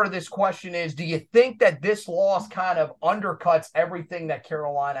other part of this question is, do you think that this loss kind of undercuts everything that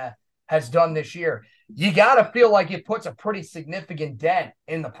Carolina has done this year? You got to feel like it puts a pretty significant dent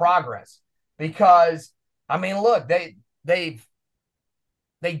in the progress because, I mean, look, they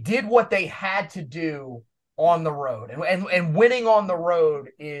did what they had to do on the road. And winning on the road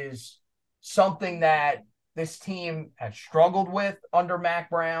is something that this team had struggled with under Mac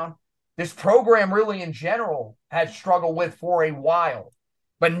Brown. This program really in general had struggled with for a while.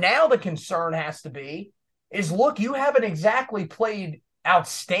 But now the concern has to be is, look, you haven't exactly played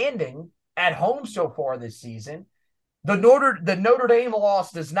outstanding at home so far this season. The Notre Dame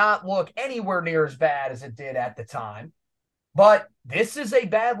loss does not look anywhere near as bad as it did at the time. But this is a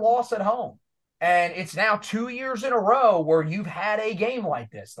bad loss at home. And it's now 2 years in a row where you've had a game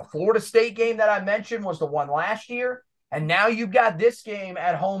like this. The Florida State game that I mentioned was the one last year. And now you've got this game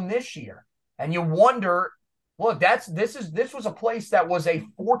at home this year. And you wonder, look, this was a place that was a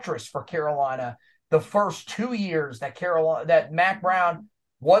fortress for Carolina the first 2 years that Mac Brown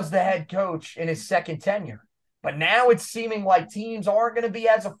was the head coach in his second tenure. But now it's seeming like teams aren't going to be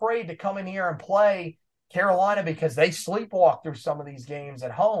as afraid to come in here and play Carolina because they sleepwalk through some of these games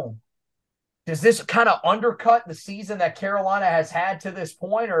at home. Does this kind of undercut the season that Carolina has had to this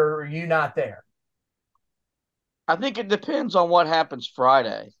point, or are you not there? I think it depends on what happens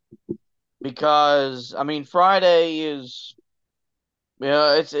Friday, because I mean Friday is,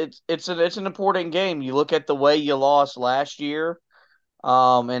 it's an important game. You look at the way you lost last year,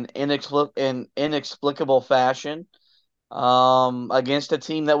 in inexplicable fashion, against a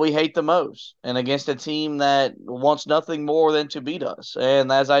team that we hate the most and against a team that wants nothing more than to beat us.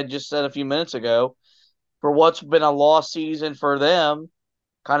 And as I just said a few minutes ago, for what's been a lost season for them,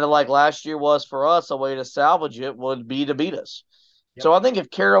 kind of like last year was for us. A way to salvage it would be to beat us. Yep. So I think if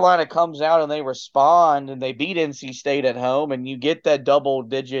Carolina comes out and they respond and they beat NC State at home and you get that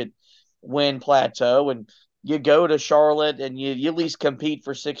double-digit win plateau and you go to Charlotte and you at least compete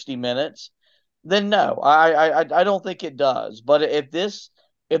for 60 minutes, then no, I don't think it does. But if this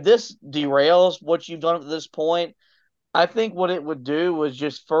derails what you've done at this point, I think what it would do was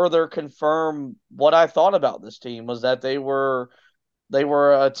just further confirm what I thought about this team, was that they were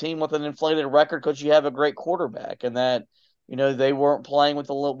a team with an inflated record because you have a great quarterback, and that they weren't playing with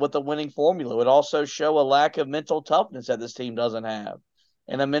the winning formula. It would also show a lack of mental toughness that this team doesn't have,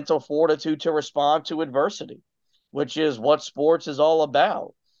 and a mental fortitude to respond to adversity, which is what sports is all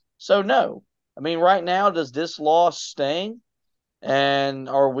about. So no, I mean, right now, does this loss sting? And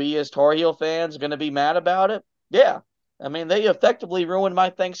are we as Tar Heel fans going to be mad about it? Yeah. I mean, they effectively ruined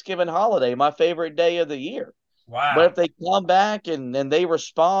my Thanksgiving holiday, my favorite day of the year. Wow. But if they come back and they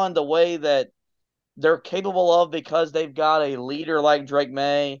respond the way that they're capable of, because they've got a leader like Drake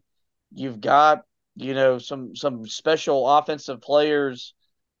May, you've got, some special offensive players,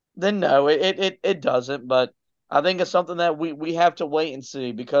 then no, it doesn't. But I think it's something that we have to wait and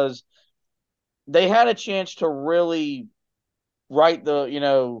see, because they had a chance to really write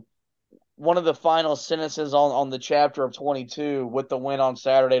one of the final sentences on the chapter of 22 with the win on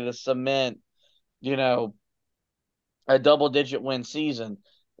Saturday to cement, a double-digit win season.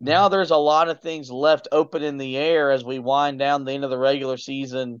 Now there's a lot of things left open in the air as we wind down the end of the regular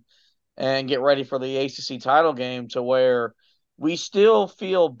season and get ready for the ACC title game, to where we still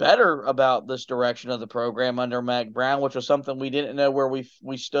feel better about this direction of the program under Mack Brown, which was something we didn't know where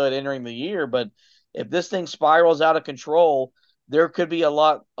we stood entering the year. But if this thing spirals out of control, there could be a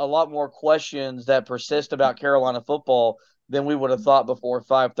lot more questions that persist about Carolina football than we would have thought before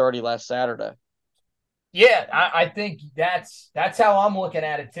 5:30 last Saturday. Yeah, I think that's how I'm looking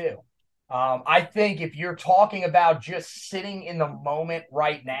at it too. I think if you're talking about just sitting in the moment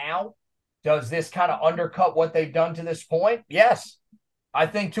right now, does this kind of undercut what they've done to this point? Yes. I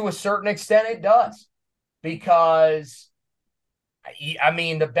think to a certain extent it does. Because, I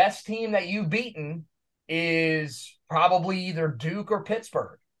mean, the best team that you've beaten is probably either Duke or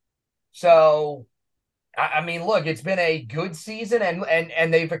Pittsburgh. So, I mean, look, it's been a good season,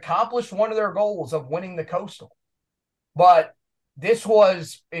 and they've accomplished one of their goals of winning the Coastal. But this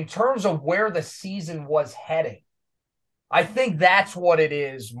was, in terms of where the season was heading, I think that's what it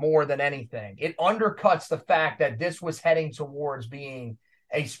is more than anything. It undercuts the fact that this was heading towards being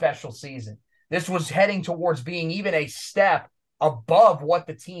a special season. This was heading towards being even a step above what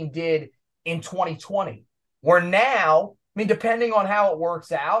the team did in 2020. Where now, I mean, depending on how it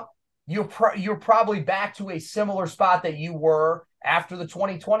works out, you're probably back to a similar spot that you were after the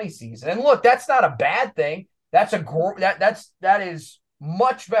 2020 season. And look, that's not a bad thing. That is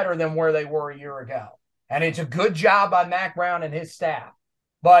much better than where they were a year ago. And it's a good job by Mack Brown and his staff.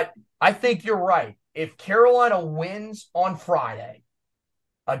 But I think you're right. If Carolina wins on Friday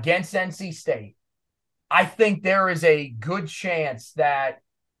against NC State, I think there is a good chance that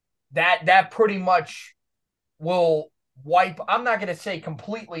pretty much will wipe, I'm not going to say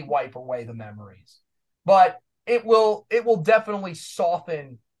completely wipe away the memories, but it will definitely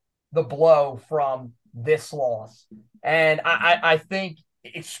soften the blow from this loss. And I think,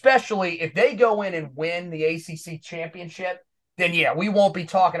 especially if they go in and win the ACC championship, then yeah, we won't be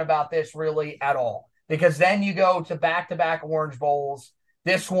talking about this really at all, because then you go to back-to-back Orange Bowls.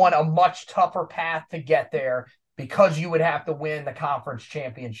 This one, a much tougher path to get there, because you would have to win the conference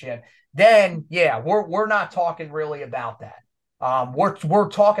championship. Then, yeah, we're not talking really about that. We're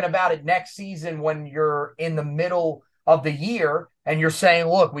talking about it next season when you're in the middle of the year and you're saying,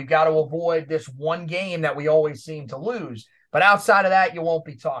 look, we've got to avoid this one game that we always seem to lose. But outside of that, you won't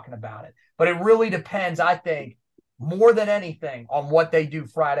be talking about it. But it really depends, I think, more than anything, on what they do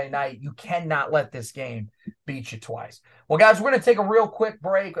Friday night. You cannot let this game beat you twice. Well, guys, we're going to take a real quick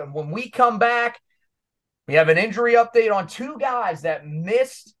break. And when we come back, we have an injury update on two guys that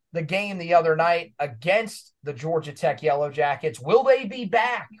missed the game the other night against the Georgia Tech Yellow Jackets. Will they be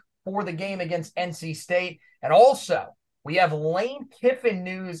back for the game against NC State? And also, we have Lane Kiffin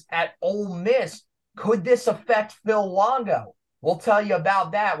news at Ole Miss. Could this affect Phil Longo? We'll tell you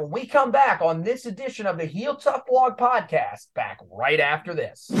about that when we come back on this edition of the Heel Tough Blog Podcast, back right after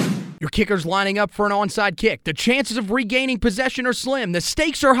this. Your kicker's lining up for an onside kick. The chances of regaining possession are slim. The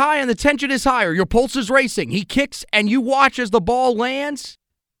stakes are high and the tension is higher. Your pulse is racing. He kicks and you watch as the ball lands.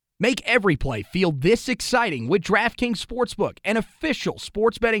 Make every play feel this exciting with DraftKings Sportsbook, an official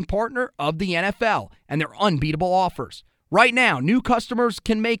sports betting partner of the NFL, and their unbeatable offers. Right now, new customers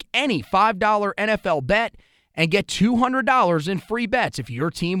can make any $5 NFL bet and get $200 in free bets if your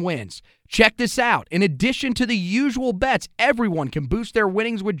team wins. Check this out. In addition to the usual bets, everyone can boost their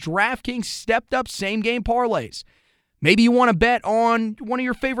winnings with DraftKings stepped-up same-game parlays. Maybe you want to bet on one of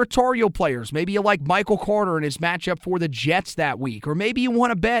your favorite Tar Heel players. Maybe you like Michael Carter and his matchup for the Jets that week. Or maybe you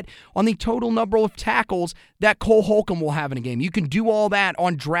want to bet on the total number of tackles that Cole Holcomb will have in a game. You can do all that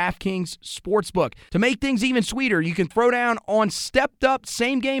on DraftKings Sportsbook. To make things even sweeter, you can throw down on stepped-up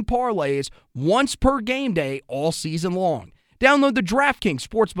same-game parlays once per game day all season long. Download the DraftKings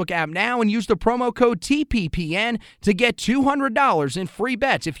Sportsbook app now and use the promo code TPPN to get $200 in free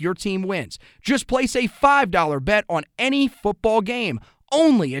bets if your team wins. Just place a $5 bet on any football game,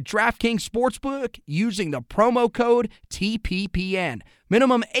 only at DraftKings Sportsbook using the promo code TPPN.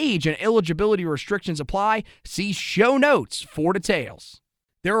 Minimum age and eligibility restrictions apply. See show notes for details.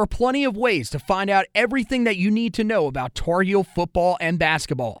 There are plenty of ways to find out everything that you need to know about Tar Heel football and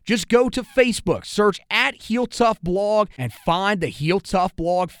basketball. Just go to Facebook, search @HeelToughBlog, and find the Heel Tough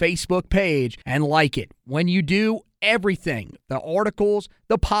Blog Facebook page and like it. When you do, everything, the articles,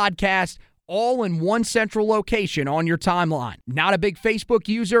 the podcast, all in one central location on your timeline. Not a big Facebook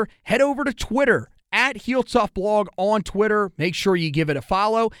user? Head over to Twitter. @HeelToughBlog on Twitter. Make sure you give it a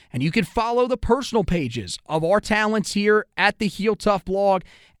follow, and you can follow the personal pages of our talents here at the Heel Tough Blog,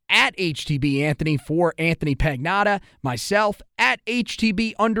 @HTB Anthony for Anthony Pagnotta, myself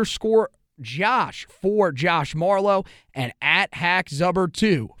 @HTB_Josh for Josh Marlowe, and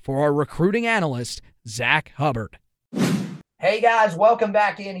 @HackZubbard2 for our recruiting analyst, Zach Hubbard. Hey guys, welcome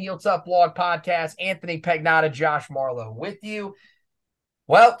back in Heel Tough Blog Podcast. Anthony Pagnotta, Josh Marlowe with you.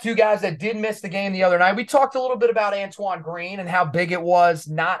 Well, two guys that did miss the game the other night. We talked a little bit about Antoine Green and how big it was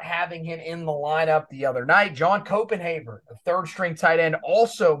not having him in the lineup the other night. John Copenhaver, the third-string tight end,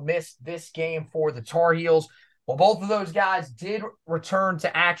 also missed this game for the Tar Heels. Well, both of those guys did return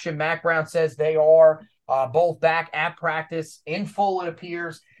to action. Mack Brown says they are both back at practice in full, it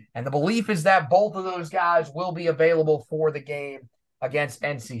appears. And the belief is that both of those guys will be available for the game against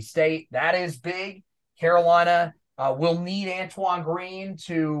NC State. That is big. Carolina will need Antoine Green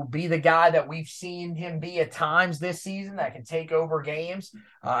to be the guy that we've seen him be at times this season that can take over games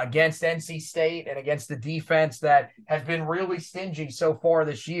against NC State and against the defense that has been really stingy so far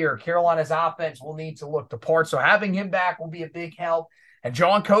this year. Carolina's offense will need to look the part, so having him back will be a big help. And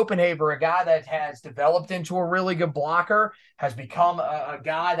John Copenhaver, a guy that has developed into a really good blocker, has become a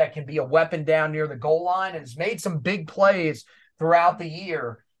guy that can be a weapon down near the goal line and has made some big plays throughout the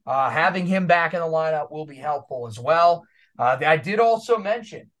year. Having him back in the lineup will be helpful as well. I did also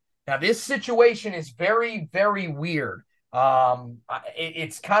mention, now this situation is very, very weird.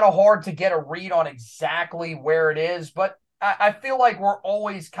 It's kind of hard to get a read on exactly where it is, but I feel like we're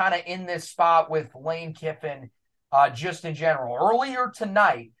always kind of in this spot with Lane Kiffin just in general. Earlier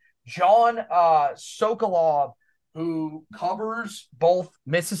tonight, John Sokolov, who covers both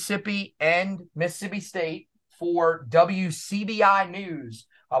Mississippi and Mississippi State for WCBI News,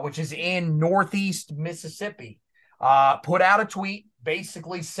 which is in Northeast Mississippi, put out a tweet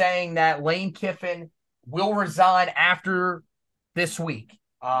basically saying that Lane Kiffin will resign after this week.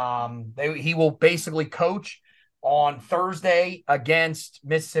 He will basically coach on Thursday against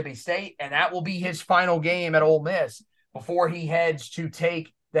Mississippi State, and that will be his final game at Ole Miss before he heads to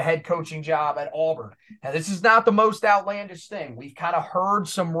take the head coaching job at Auburn. Now, this is not the most outlandish thing. We've kind of heard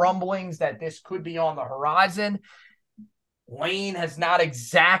some rumblings that this could be on the horizon. Lane has not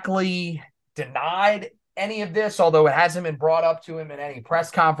exactly denied any of this, although it hasn't been brought up to him in any press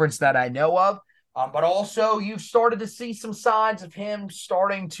conference that I know of. But also, you've started to see some signs of him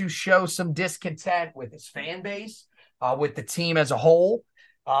starting to show some discontent with his fan base, with the team as a whole.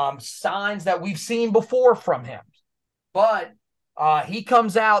 Signs that we've seen before from him. But he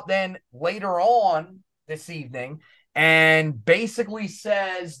comes out then later on this evening and basically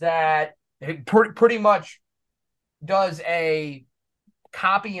says that it pretty much does a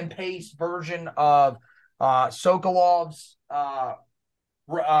copy and paste version of Sokolov's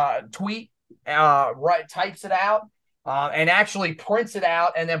tweet, types it out and actually prints it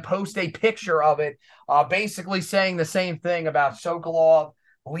out and then post a picture of it, basically saying the same thing about Sokolov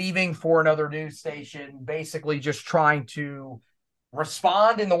leaving for another news station, basically just trying to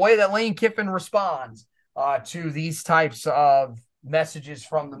respond in the way that Lane Kiffin responds to these types of messages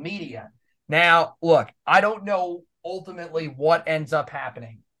from the media. Now, look, I don't know ultimately what ends up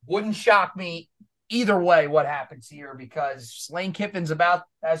happening. Wouldn't shock me either way what happens here, because Lane Kiffin's about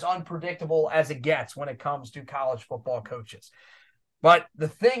as unpredictable as it gets when it comes to college football coaches. But the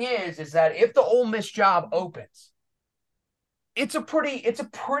thing is that if the Ole Miss job opens, it's a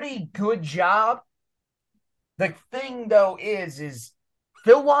pretty good job. The thing though is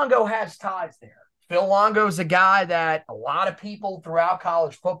Phil Longo has ties there. Phil Longo is a guy that a lot of people throughout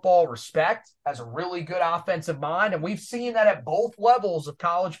college football respect as a really good offensive mind. And we've seen that at both levels of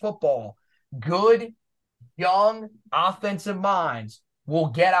college football. Good, young offensive minds will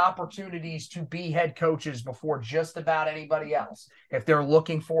get opportunities to be head coaches before just about anybody else if they're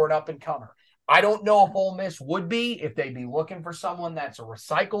looking for an up-and-comer. I don't know if Ole Miss would be, if they'd be looking for someone that's a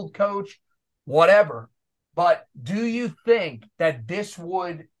recycled coach, whatever. But do you think that this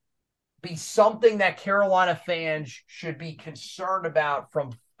would be something that Carolina fans should be concerned about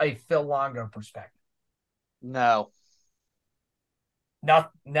from a Phil Longo perspective? No.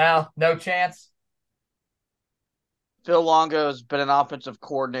 No chance? Phil Longo has been an offensive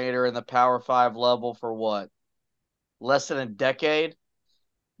coordinator in the Power 5 level for what? Less than a decade?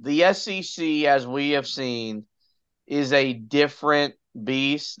 The SEC, as we have seen, is a different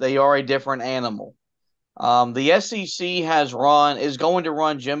beast. They are a different animal. The SEC is going to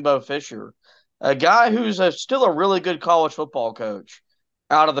run Jimbo Fisher, a guy who's still a really good college football coach,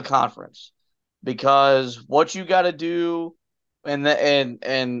 out of the conference, because what you got to do in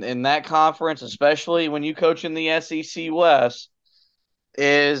that conference, especially when you coach in the SEC West,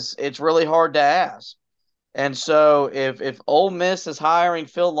 it's really hard to ask. And so if Ole Miss is hiring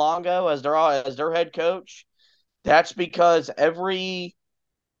Phil Longo as their head coach, that's because every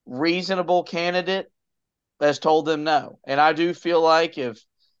reasonable candidate has told them no. And I do feel like if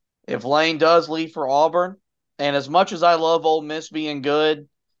Lane does leave for Auburn, and as much as I love Ole Miss being good,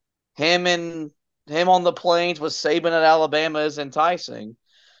 him on the plains with Saban at Alabama is enticing.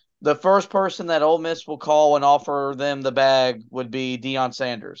 The first person that Ole Miss will call and offer them the bag would be Deion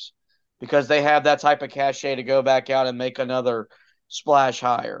Sanders, because they have that type of cachet to go back out and make another splash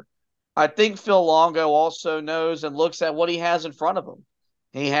hire. I think Phil Longo also knows and looks at what he has in front of him.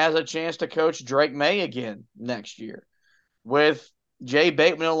 He has a chance to coach Drake May again next year. With Jay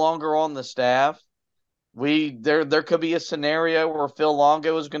Bateman no longer on the staff, there could be a scenario where Phil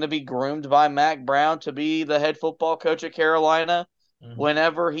Longo is going to be groomed by Mack Brown to be the head football coach at Carolina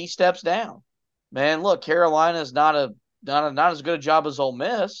whenever he steps down. Man, look, Carolina is not as good a job as Ole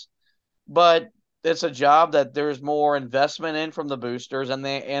Miss, but it's a job that there's more investment in from the boosters and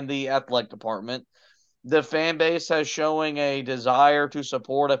the athletic department. The fan base has showing a desire to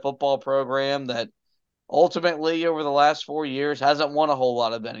support a football program that ultimately over the last 4 years hasn't won a whole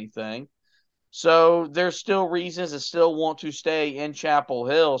lot of anything. So there's still reasons to still want to stay in Chapel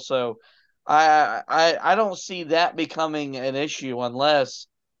Hill. So I don't see that becoming an issue unless,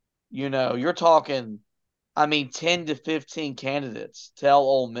 you're talking, 10 to 15 candidates tell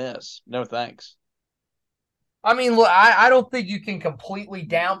Ole Miss, no thanks. Look, I don't think you can completely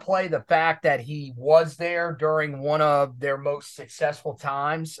downplay the fact that he was there during one of their most successful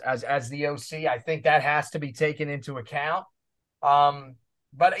times as the OC. I think that has to be taken into account.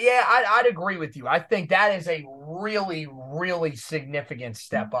 But yeah, I'd agree with you. I think that is a really, really significant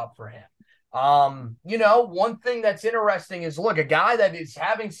step up for him. One thing that's interesting is, look, a guy that is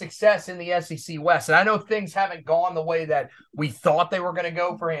having success in the SEC West, and I know things haven't gone the way that we thought they were going to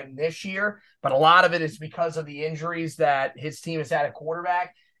go for him this year, but a lot of it is because of the injuries that his team has had at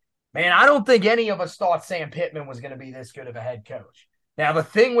quarterback. Man, I don't think any of us thought Sam Pittman was going to be this good of a head coach. Now, the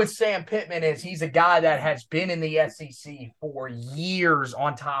thing with Sam Pittman is he's a guy that has been in the SEC for years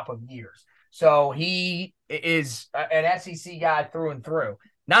on top of years. So he is an SEC guy through and through.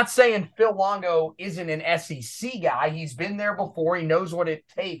 Not saying Phil Longo isn't an SEC guy. He's been there before. He knows what it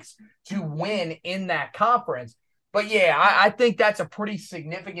takes to win in that conference. But yeah, I think that's a pretty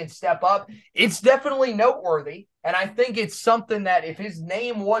significant step up. It's definitely noteworthy. And I think it's something that if his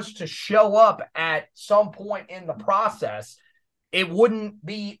name was to show up at some point in the process, it wouldn't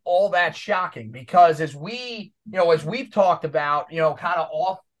be all that shocking, because as we've talked about, kind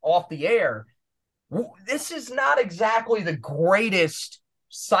of off the air, this is not exactly the greatest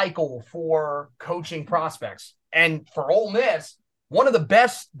cycle for coaching prospects. And for Ole Miss, one of the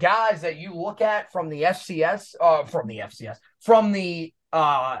best guys that you look at from the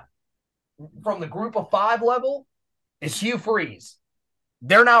group of five level is Hugh Freeze.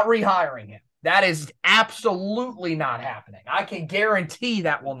 They're not rehiring him. That is absolutely not happening. I can guarantee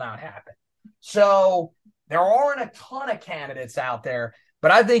that will not happen. So there aren't a ton of candidates out there,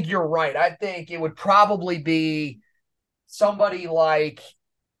 but I think you're right. I think it would probably be somebody like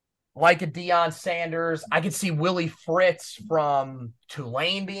a Deion Sanders. I could see Willie Fritz from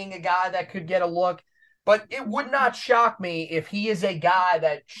Tulane being a guy that could get a look. But it would not shock me if he is a guy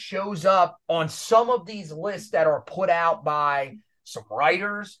that shows up on some of these lists that are put out by some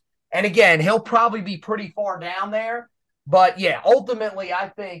writers. And again, he'll probably be pretty far down there. But yeah, ultimately, I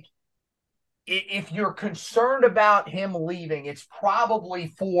think if you're concerned about him leaving, it's probably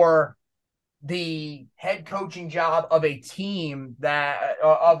for the head coaching job of a team that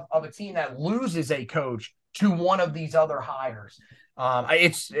of a team that loses a coach to one of these other hires.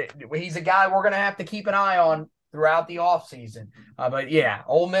 He's a guy we're going to have to keep an eye on throughout the offseason. But yeah,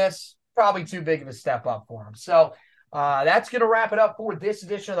 Ole Miss, probably too big of a step up for him. So that's going to wrap it up for this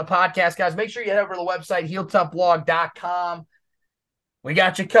edition of the podcast, guys. Make sure you head over to the website, HeelToughBlog.com. We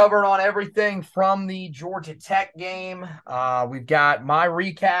got you covered on everything from the Georgia Tech game. We've got my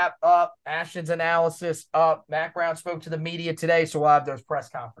recap up, Ashton's analysis up. Mack Brown spoke to the media today, so we'll have those press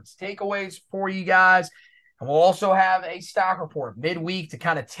conference takeaways for you guys. And we'll also have a stock report midweek to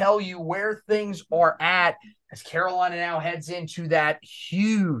kind of tell you where things are at as Carolina now heads into that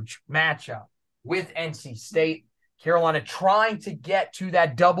huge matchup with NC State. Carolina trying to get to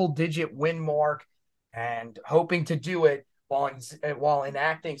that double-digit win mark and hoping to do it while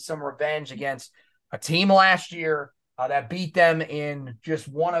enacting some revenge against a team last year that beat them in just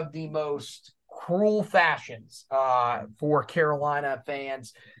one of the most cruel fashions for Carolina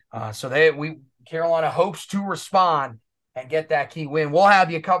fans. Carolina hopes to respond and get that key win. We'll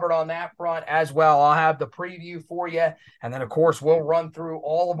have you covered on that front as well. I'll have the preview for you. And then, of course, we'll run through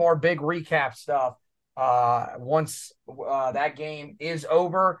all of our big recap stuff once that game is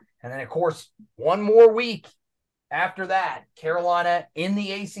over. And then, of course, one more week after that, Carolina in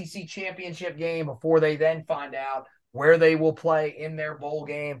the ACC championship game before they then find out where they will play in their bowl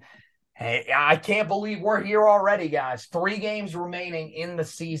game. Hey, I can't believe we're here already, guys. 3 games remaining in the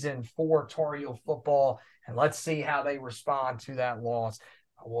season for Tar Heel football, and let's see how they respond to that loss.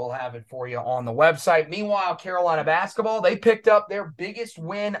 We'll have it for you on the website. Meanwhile, Carolina basketball, they picked up their biggest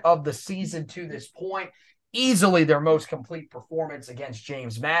win of the season to this point, easily their most complete performance against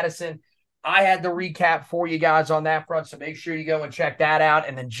James Madison. I had the recap for you guys on that front, so make sure you go and check that out.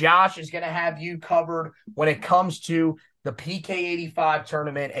 And then Josh is going to have you covered when it comes to the PK85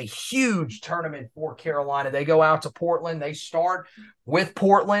 tournament, a huge tournament for Carolina. They go out to Portland. They start with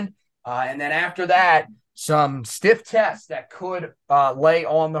Portland, and then after that, some stiff tests that could lay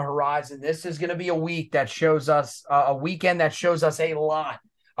on the horizon. This is going to be a week that shows us a weekend that shows us a lot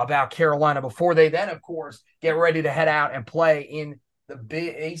about Carolina before they then, of course, get ready to head out and play in the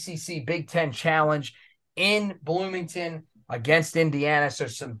ACC Big Ten Challenge in Bloomington against Indiana. So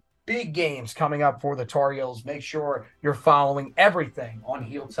some big games coming up for the Tar Heels. Make sure you're following everything on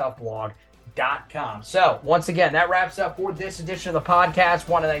HeelToughBlog.com. So once again, that wraps up for this edition of the podcast.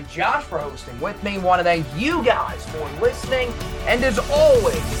 Want to thank Josh for hosting with me. Want to thank you guys for listening. And as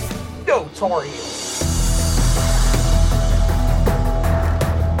always, go Tar Heels.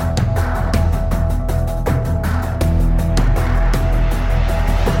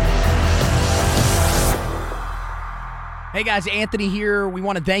 Hey guys, Anthony here. We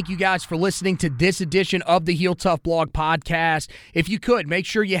want to thank you guys for listening to this edition of the Heel Tough Blog podcast. If you could, make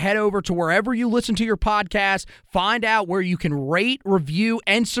sure you head over to wherever you listen to your podcast, find out where you can rate, review,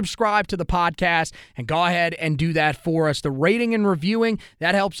 and subscribe to the podcast, and go ahead and do that for us. The rating and reviewing,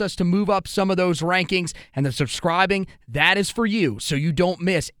 that helps us to move up some of those rankings, and the subscribing, that is for you, so you don't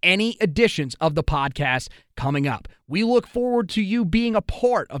miss any editions of the podcast coming up. We look forward to you being a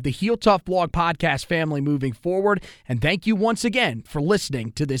part of the Heel Tough Blog podcast family moving forward, and thank you once again for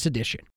listening to this edition.